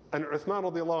 And Uthman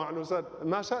radiallahu anhu said,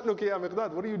 "Ma sha'nuki ya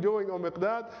Miqdad? What are you doing, O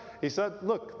Miqdad?" He said,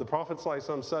 "Look, the Prophet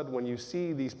ﷺ said, when you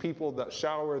see these people that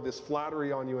shower this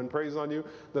flattery on you and praise on you,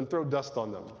 then throw dust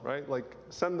on them, right? Like,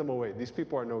 send them away. These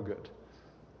people are no good."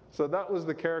 So that was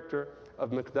the character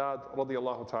of Miqdad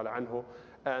radiallahu ta'ala anhu.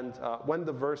 And when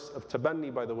the verse of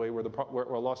Tabanni, by the way, where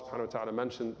Allah subhanahu wa ta'ala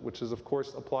mentioned, which is of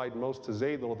course applied most to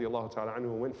Zayd radiallahu ta'ala anhu,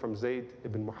 who went from Zayd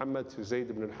ibn Muhammad to Zayd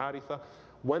ibn al-Haritha,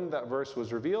 when that verse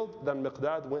was revealed, then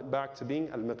Miqdad went back to being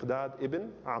al-Miqdad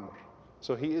ibn Amr.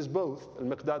 So he is both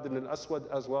al-Miqdad ibn al-Aswad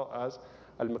as well as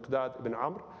al-Miqdad ibn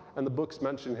Amr, and the books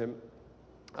mention him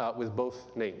with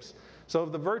both names. So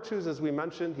of the virtues, as we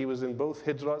mentioned, he was in both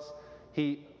hijras.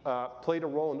 He played a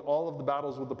role in all of the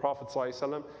battles with the Prophet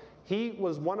ﷺ. He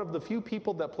was one of the few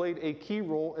people that played a key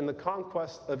role in the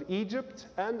conquest of Egypt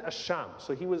and Ash-Sham.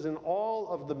 So he was in all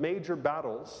of the major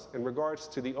battles in regards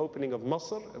to the opening of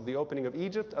Masr, of the opening of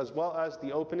Egypt, as well as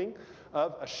the opening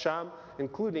of Ash-Sham,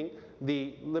 including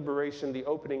the liberation, the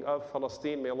opening of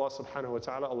Palestine. May Allah subhanahu wa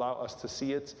ta'ala allow us to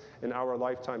see it in our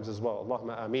lifetimes as well.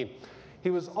 Allahumma ameen.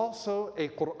 He was also a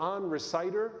Quran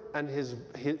reciter, and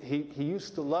he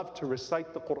used to love to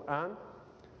recite the Quran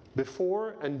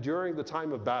before and during the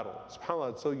time of battle.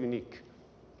 SubhanAllah, it's so unique.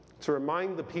 To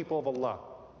remind the people of Allah.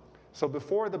 So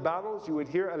before the battles, you would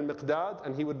hear Al-Miqdad,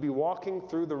 and he would be walking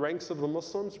through the ranks of the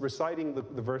Muslims, reciting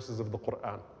the verses of the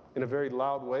Quran in a very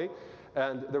loud way.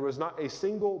 And there was not a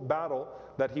single battle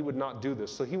that he would not do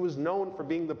this. So he was known for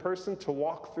being the person to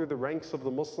walk through the ranks of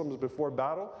the Muslims before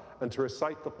battle and to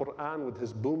recite the Quran with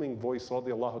his booming voice,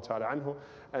 radiallahu ta'ala anhu.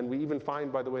 And we even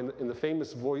find, by the way, in the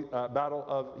famous battle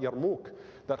of Yarmouk,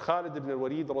 that Khalid ibn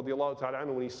al-Walid, radiallahu ta'ala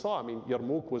anhu, when he saw,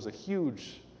 Yarmouk was a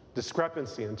huge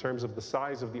discrepancy in terms of the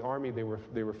size of the army they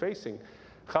were facing.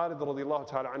 Khalid radiallahu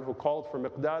ta'ala anhu called for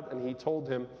Miqdad, and he told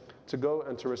him to go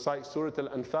and to recite Surah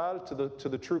Al-Anfal to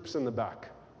the troops in the back.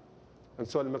 And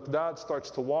so Al-Miqdad starts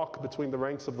to walk between the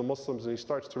ranks of the Muslims, and he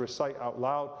starts to recite out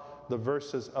loud the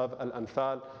verses of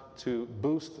Al-Anfal to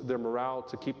boost their morale,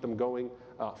 to keep them going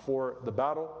for the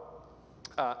battle.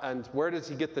 And where does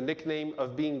he get the nickname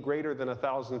of being greater than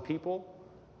 1,000 people?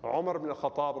 Umar ibn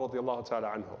al-Khattab radiallahu ta'ala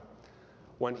anhu.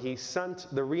 When he sent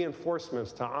the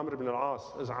reinforcements to Amr ibn al-As,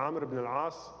 as Amr ibn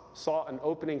al-As saw an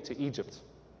opening to Egypt,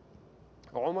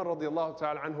 Umar radiallahu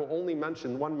ta'ala anhu only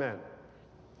mentioned one man.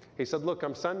 He said, "Look,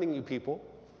 I'm sending you people,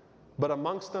 but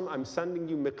amongst them I'm sending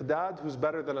you Miqdad, who's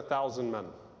better than 1,000 men."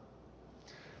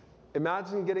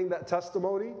 Imagine getting that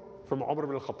testimony from Umar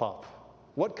ibn al-Khattab.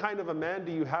 What kind of a man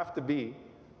do you have to be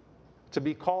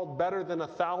called better than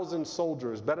 1,000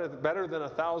 soldiers, better than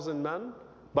 1,000 men,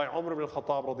 by Umar ibn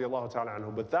al-Khattab radiallahu ta'ala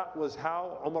anhu? But that was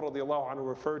how Umar radiallahu anhu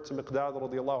referred to Miqdad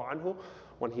radiallahu anhu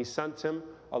when he sent him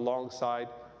alongside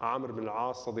Amr ibn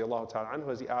al-As radiallahu ta'ala anhu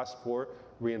as he asked for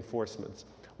reinforcements.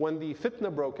 When the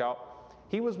fitna broke out,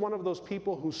 he was one of those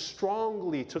people who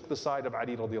strongly took the side of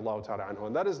Ali radiallahu ta'ala anhu.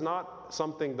 And that is not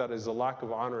something that is a lack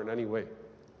of honor in any way.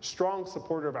 Strong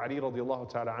supporter of Ali radiallahu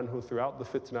ta'ala anhu throughout the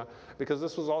fitna, because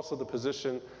this was also the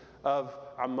position of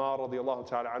Ammar radiallahu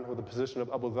ta'ala anhu, the position of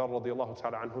Abu Dharr radiallahu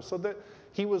ta'ala anhu. So that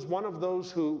he was one of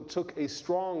those who took a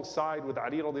strong side with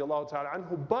Ali radiallahu ta'ala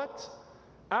anhu. But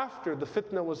after the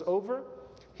fitna was over,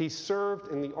 he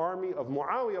served in the army of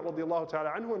Muawiyah radiallahu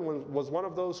ta'ala anhu, and was one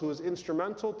of those who was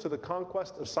instrumental to the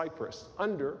conquest of Cyprus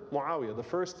under Muawiyah, the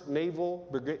first naval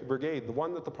brigade, the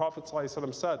one that the Prophet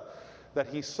ﷺ said that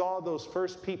he saw those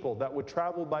first people that would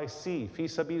travel by sea, fi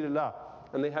sabilillah,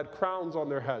 and they had crowns on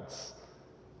their heads.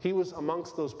 He was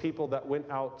amongst those people that went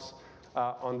out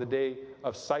on the day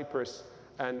of Cyprus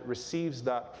and receives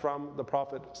that from the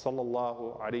Prophet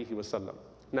sallallahu alaihi wasallam.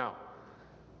 Now,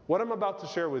 what I'm about to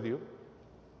share with you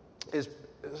is,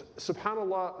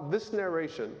 subhanAllah, this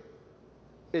narration,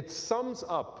 it sums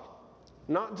up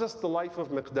not just the life of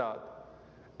Miqdad,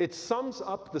 it sums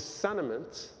up the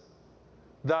sentiment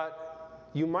that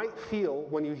you might feel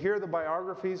when you hear the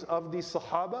biographies of these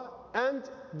Sahaba, and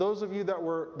those of you that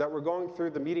were going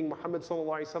through the Meeting Muhammad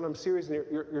sallallahu alaihi wasallam series, and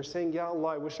you're saying, "Ya Allah,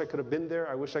 I wish I could have been there,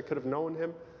 I wish I could have known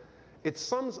him." It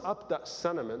sums up that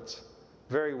sentiment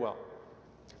very well.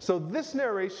 So this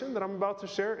narration that I'm about to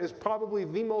share is probably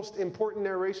the most important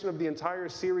narration of the entire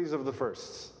series of the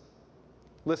firsts.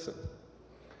 Listen.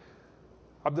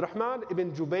 Abdurrahman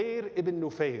ibn Jubayr ibn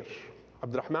Nufayr.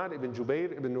 Abdurrahman ibn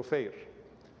Jubayr ibn Nufayr.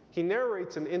 He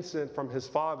narrates an incident from his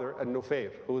father,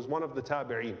 Al-Nufayr, who was one of the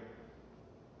tabi'een.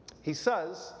 He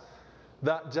says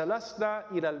that jalasna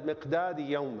ila al-Miqdad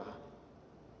yawma,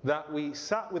 that we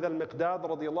sat with Al-Miqdad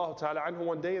radiallahu ta'ala anhu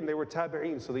one day, and they were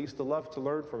tabi'een, so they used to love to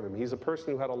learn from him. He's a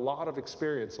person who had a lot of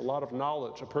experience, a lot of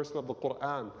knowledge, a person of the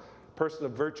Quran, person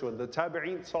of virtue. And the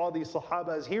tabi'een saw these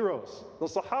Sahaba as heroes. The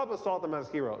Sahaba saw them as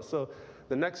heroes. So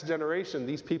the next generation,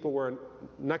 these people were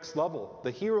next level,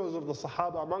 the heroes of the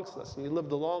Sahaba amongst us. And he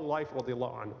lived a long life,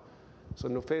 radiallahu anhu. So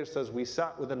Nufayr says, we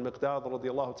sat with Al-Miqdad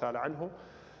radiallahu ta'ala anhu.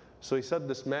 So he said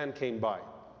this man came by.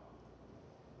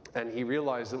 And he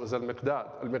realized it was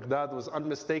Al-Miqdad. Al-Miqdad was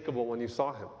unmistakable when you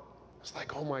saw him. It's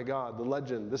like, oh my God, the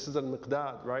legend. This is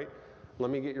Al-Miqdad, right? Let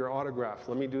me get your autograph.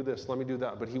 Let me do this. Let me do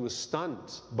that. But he was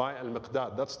stunned by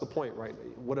Al-Miqdad. That's the point, right?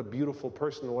 What a beautiful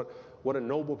person. What a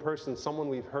noble person. Someone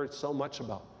we've heard so much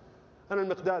about. And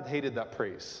Al-Miqdad hated that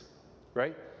praise,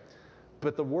 right?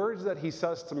 But the words that he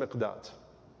says to Miqdad,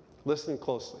 listen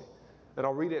closely. And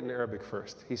I'll read it in Arabic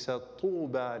first. He said,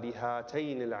 طُوبَى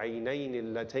لِهَاتَيْنِ الْعَيْنَيْنِ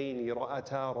اللَّتَيْنِ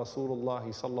رَأَتَا رَسُولُ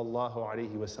اللَّهِ صَلَّى اللَّهُ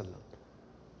عَلَيْهِ وَسَلَّمَ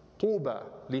طُوبَى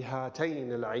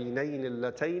لِهَاتَيْنِ الْعَيْنَيْنِ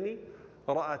اللَّتَيْنِ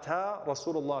رَأَتَا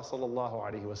رَسُولُ اللَّهِ صَلَّى اللَّهُ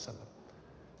عَلَيْهِ وَسَلَّمَ.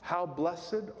 How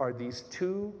blessed are these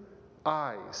two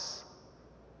eyes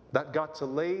that got to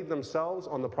lay themselves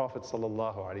on the Prophet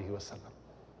sallallahu alaihi wasallam.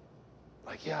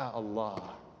 Like, Ya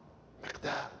Allah,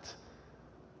 Miqdad,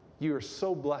 you are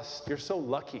so blessed, you're so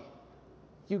lucky.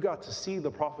 You got to see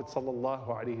the Prophet sallallahu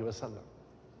alaihi wasallam.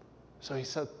 So he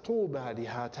said, طُوبَى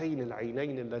لِهَاتَيْنِ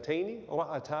الْعَيْنَيْنِ اللَّتَيْنِ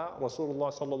رَأَتَا رَسُولُ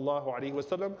اللَّهِ صَلَّى اللَّهُ عَلَيْهِ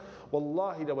وَسَلَّمَ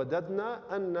وَاللَّهِ لَوَدَدْنَا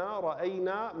أَنَّا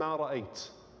رَأَيْنَا مَا رَأَيْتَ.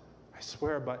 I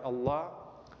swear by Allah,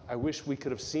 I wish we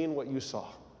could have seen what you saw.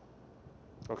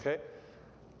 Okay?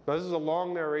 Now this is a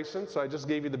long narration, so I just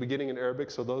gave you the beginning in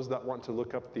Arabic, so those that want to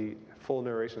look up the full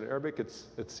narration in Arabic,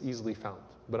 it's easily found.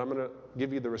 But I'm going to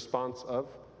give you the response of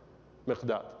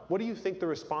Miqdad. What do you think the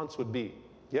response would be?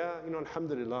 Yeah,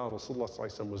 alhamdulillah,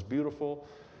 Rasulullah was beautiful.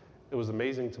 It was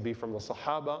amazing to be from the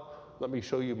Sahaba. Let me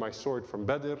show you my sword from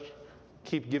Badr.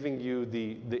 Keep giving you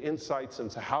the insights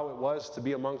into how it was to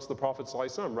be amongst the Prophet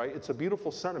ﷺ, right? It's a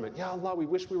beautiful sentiment. Ya Allah, we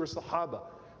wish we were Sahaba.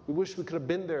 We wish we could have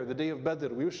been there the day of Badr.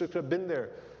 We wish we could have been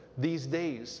there these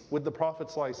days with the Prophet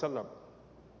ﷺ.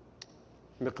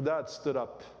 Miqdad stood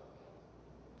up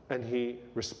and he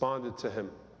responded to him.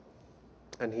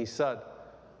 And he said,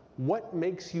 what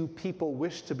makes you people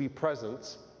wish to be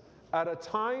present at a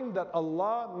time that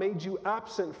Allah made you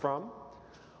absent from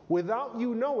without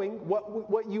you knowing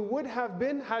what you would have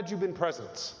been had you been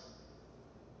present?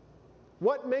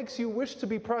 What makes you wish to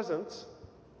be present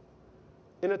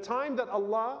in a time that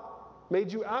Allah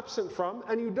made you absent from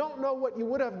and you don't know what you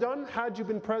would have done had you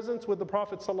been present with the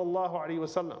Prophet sallallahu alaihi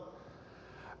wasallam?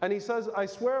 And he says, I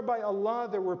swear by Allah,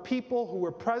 there were people who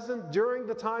were present during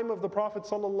the time of the Prophet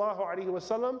sallallahu alaihi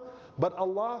wasallam, but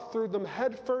Allah threw them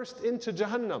headfirst into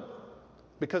Jahannam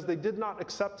because they did not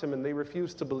accept him and they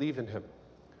refused to believe in him.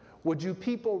 Would you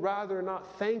people rather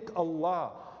not thank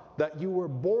Allah that you were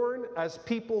born as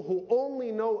people who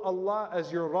only know Allah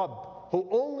as your Rabb, who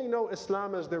only know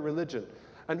Islam as their religion,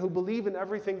 and who believe in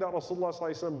everything that Rasulullah sallallahu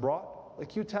alaihi wasallam brought?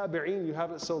 Like you tabi'een, you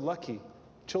have it so lucky.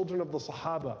 Children of the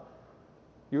Sahaba.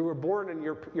 You were born and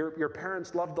your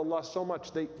parents loved Allah so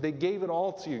much, they gave it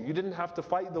all to you. You didn't have to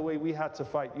fight the way we had to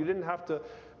fight. You didn't have to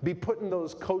be put in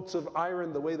those coats of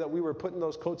iron the way that we were put in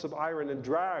those coats of iron and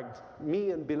dragged,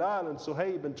 me and Bilal and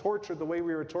Suhaib, and tortured the way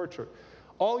we were tortured.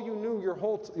 All you knew your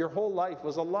whole life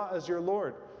was Allah as your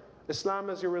Lord, Islam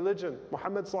as your religion,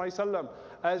 Muhammad sallallahu alaihi wasallam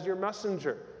as your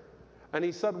messenger. And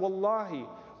he said, Wallahi,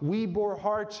 we bore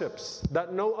hardships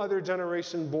that no other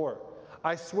generation bore.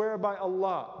 I swear by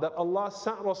Allah that Allah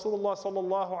sent Rasulullah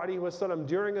sallallahu alaihi wasallam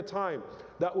during a time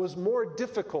that was more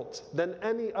difficult than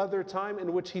any other time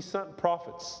in which he sent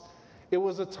prophets. It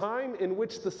was a time in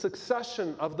which the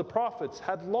succession of the prophets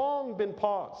had long been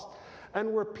paused,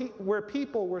 and where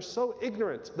people were so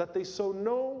ignorant that they saw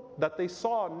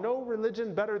no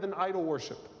religion better than idol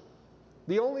worship.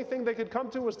 The only thing they could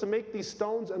come to was to make these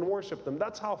stones and worship them.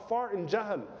 That's how far in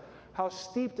jahl, how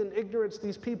steeped in ignorance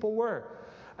these people were.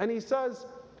 And he says,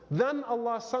 then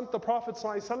Allah sent the Prophet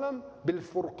ﷺ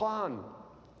bil-Furqan,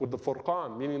 with the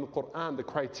Furqan, meaning the Quran, the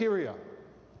criteria.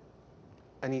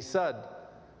 And he said,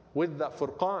 with that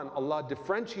Furqan, Allah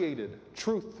differentiated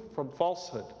truth from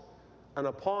falsehood. And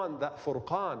upon that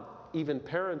Furqan, even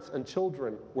parents and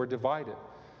children were divided.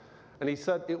 And he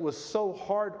said, it was so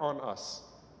hard on us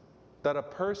that a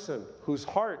person whose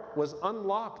heart was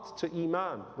unlocked to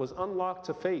Iman, was unlocked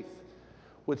to faith,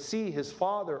 would see his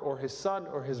father or his son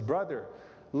or his brother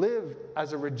live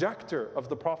as a rejecter of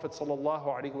the Prophet sallallahu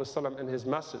alaihi wasallam and his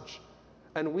message.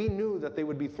 And we knew that they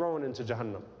would be thrown into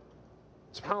Jahannam.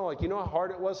 SubhanAllah, like, you know how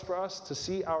hard it was for us to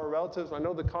see our relatives? I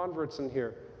know the converts in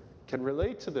here can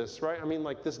relate to this, right? I mean,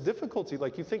 like this difficulty,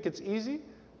 like you think it's easy?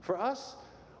 For us,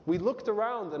 we looked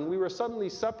around and we were suddenly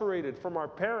separated from our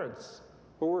parents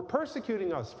who were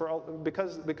persecuting us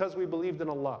because we believed in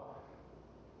Allah.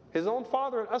 His own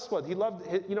father, Aswad, he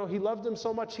loved him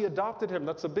so much, he adopted him.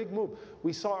 That's a big move.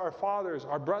 We saw our fathers,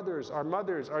 our brothers, our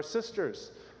mothers, our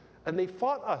sisters, and they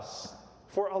fought us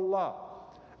for Allah.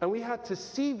 And we had to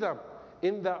see them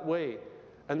in that way.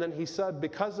 And then he said,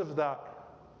 because of that,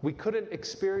 we couldn't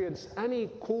experience any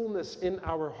coolness in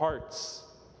our hearts,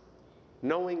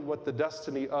 knowing what the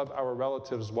destiny of our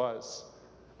relatives was.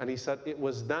 And he said, it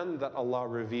was then that Allah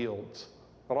revealed,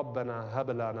 رَبَّنَا هَبْ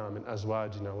لَنَا مِنْ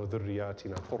أَزْوَاجِنَا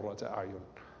وَذُرِّيَّاتِنَا قُرَّةَ أَعْيُنٍ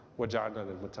وَجَعَلْنَا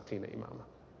لِلْمُتَّقِينَ إِمَامًا.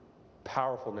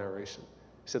 Powerful narration.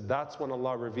 He said, that's when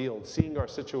Allah revealed, seeing our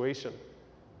situation,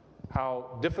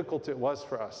 how difficult it was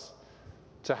for us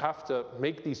to have to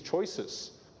make these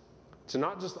choices, to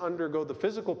not just undergo the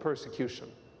physical persecution,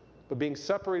 but being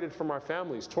separated from our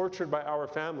families, tortured by our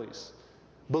families,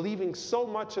 believing so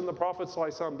much in the Prophet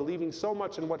ﷺ, believing so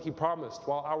much in what he promised,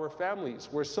 while our families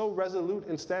were so resolute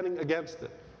in standing against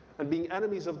it and being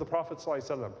enemies of the Prophet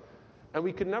ﷺ. And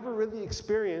we could never really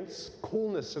experience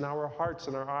coolness in our hearts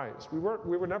and our eyes. We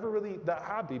were never really that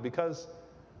happy because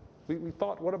we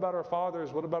thought, what about our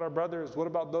fathers? What about our brothers? What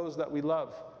about those that we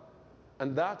love?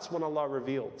 And that's when Allah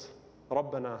revealed,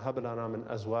 رَبَّنَا هَبْ لَنَا مِنْ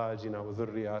أَزْوَاجِنَا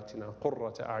وَذُرِّيَّاتِنَا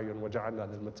قُرَّةَ أَعْيُنٍ وَجَعَلْنَا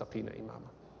لِلْمُتَّقِينَ إِمَامًا.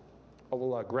 Oh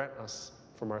Allah, grant us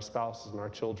from our spouses and our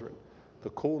children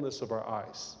the coolness of our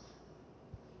eyes.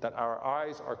 That our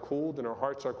eyes are cooled and our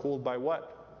hearts are cooled by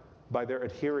what? By their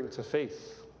adhering to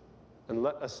faith. And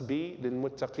let us be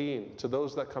لِلْمُتَّقِينَ, to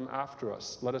those that come after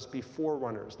us. Let us be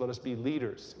forerunners. Let us be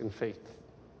leaders in faith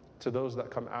to those that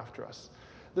come after us.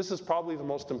 This is probably the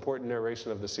most important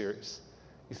narration of the series.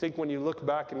 You think when you look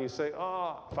back and you say,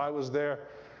 if I was there,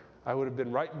 I would have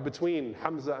been right between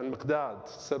Hamza and Miqdad.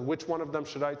 Said, which one of them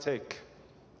should I take?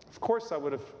 Of course I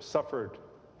would have suffered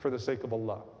for the sake of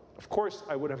Allah. Of course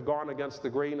I would have gone against the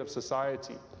grain of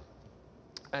society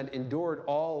and endured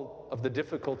all of the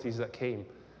difficulties that came.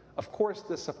 Of course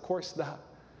this, of course that.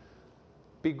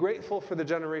 Be grateful for the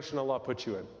generation Allah put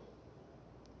you in.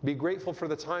 Be grateful for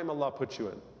the time Allah put you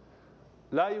in.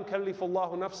 لا يكلف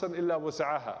الله نفسا إلا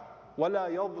وسعها ولا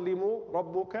يظلم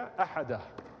ربك أحدا.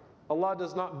 Allah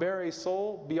does not bear a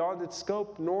soul beyond its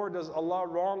scope, nor does Allah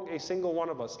wrong a single one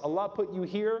of us. Allah put you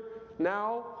here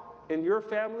now in your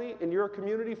family, in your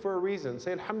community for a reason.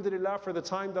 Say alhamdulillah for the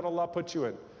time that Allah put you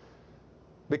in.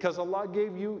 Because Allah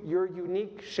gave you your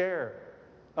unique share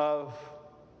of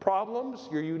problems,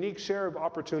 your unique share of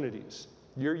opportunities,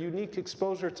 your unique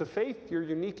exposure to faith, your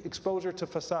unique exposure to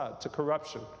fasad, to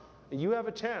corruption. And you have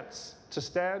a chance to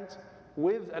stand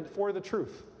with and for the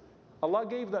truth. Allah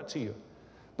gave that to you.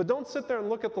 But don't sit there and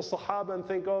look at the Sahaba and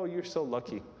think, oh, you're so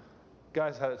lucky. You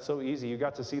guys had it so easy. You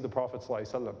got to see the Prophet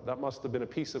ﷺ. That must have been a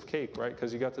piece of cake, right?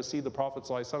 Because you got to see the Prophet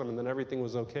ﷺ and then everything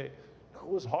was okay. No,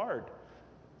 it was hard.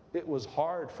 It was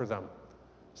hard for them.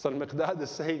 So Miqdad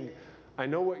is saying, I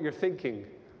know what you're thinking,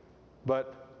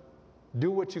 but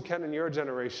do what you can in your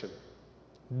generation.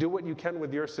 Do what you can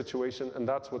with your situation, and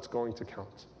that's what's going to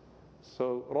count.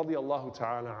 So, radiyallahu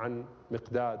ta'ala an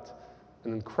Miqdad,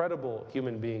 an incredible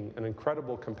human being, an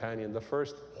incredible companion, the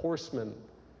first horseman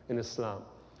in Islam.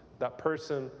 That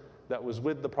person that was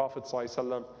with the Prophet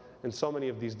ﷺ in so many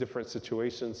of these different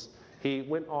situations. He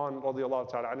went on, radiyallahu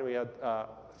ta'ala anhu, he had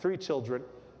 3 children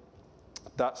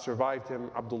that survived him,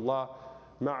 Abdullah,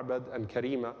 Ma'bad, and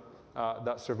Karima,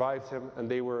 that survived him, and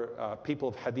they were people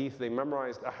of hadith. They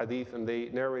memorized a hadith and they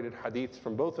narrated hadiths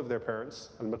from both of their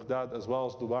parents, Al-Miqdad as well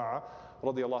as Duba'a,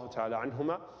 radiyallahu ta'ala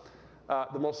anhuma.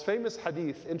 The most famous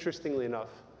hadith, interestingly enough,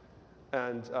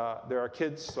 and there are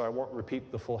kids, so I won't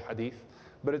repeat the full hadith,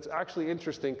 but it's actually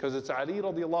interesting because it's Ali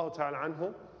radiallahu ta'ala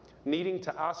anhu needing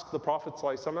to ask the Prophet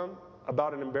ﷺ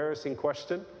about an embarrassing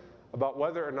question about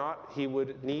whether or not he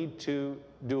would need to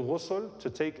do ghusl, to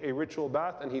take a ritual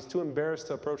bath, and he's too embarrassed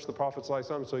to approach the Prophet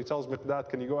ﷺ, so he tells Miqdad,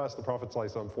 can you go ask the Prophet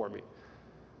ﷺ for me?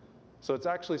 So it's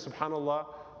actually, subhanAllah,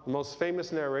 the most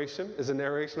famous narration is a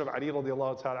narration of Ali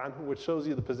radiallahu ta'ala anhu, which shows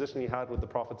you the position he had with the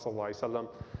Prophet ﷺ.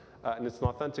 And it's an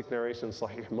authentic narration in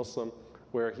Sahih Muslim,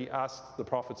 where he asked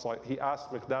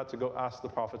Miqdad to go ask the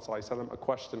Prophet ﷺ a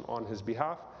question on his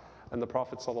behalf, and the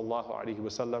Prophet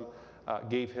ﷺ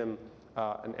gave him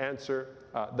an answer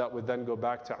that would then go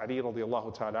back to Ali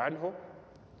radiallahu ta'ala anhu.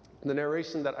 The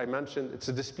narration that I mentioned, it's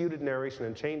a disputed narration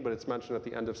in chain, but it's mentioned at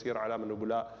the end of Siyar A'lam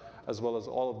an-Nubala, as well as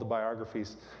all of the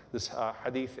biographies. This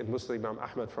hadith in Muslim Imam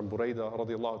Ahmad from Buraidah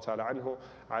radiallahu ta'ala anhu,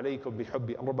 alaykum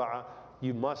bihubbi arba'a,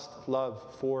 you must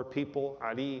love 4 people,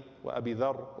 Ali wa Abi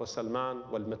Dharr wa Salman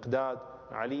wal Miqdad.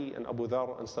 Ali and Abu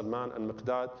Dharr and Salman and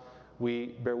Miqdad, we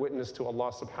bear witness to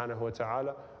Allah subhanahu wa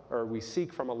ta'ala, or we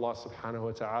seek from Allah subhanahu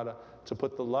wa ta'ala to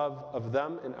put the love of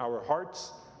them in our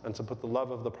hearts, and to put the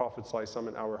love of the Prophet ﷺ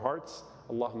in our hearts.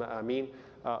 Allahumma ameen.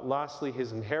 Lastly,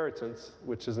 his inheritance,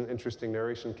 which is an interesting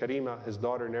narration. Karima, his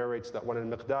daughter, narrates that when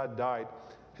al-Miqdad died,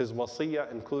 his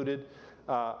wasiyah included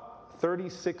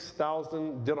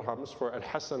 36,000 dirhams for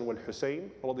al-Hasan wal-Husayn,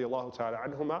 radiyallahu ta'ala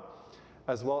anhuma,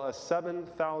 as well as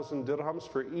 7,000 dirhams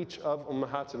for each of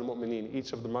Ummahat al-Mu'mineen,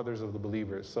 each of the mothers of the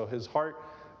believers. So his heart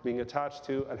being attached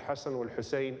to al-Hasan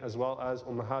wal-Husayn, as well as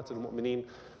Ummahat al-Mu'mineen,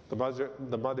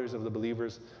 the mothers of the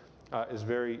believers, is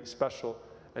very special.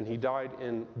 And he died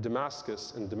in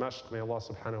Damascus, in Damascus. May Allah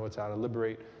subhanahu wa ta'ala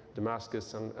liberate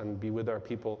Damascus and be with our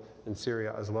people in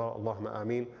Syria as well. Allahumma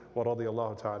ameen. Wa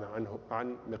radiyallahu ta'ala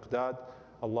an Miqdad.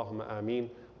 Allahumma ameen.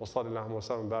 Wa sallallahu wa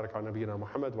sallam barak ala nabiyyina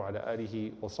Muhammad wa ala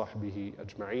alihi wa sahbihi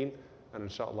ajma'een. And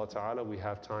inshallah ta'ala, we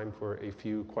have time for a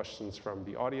few questions from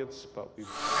the audience, but we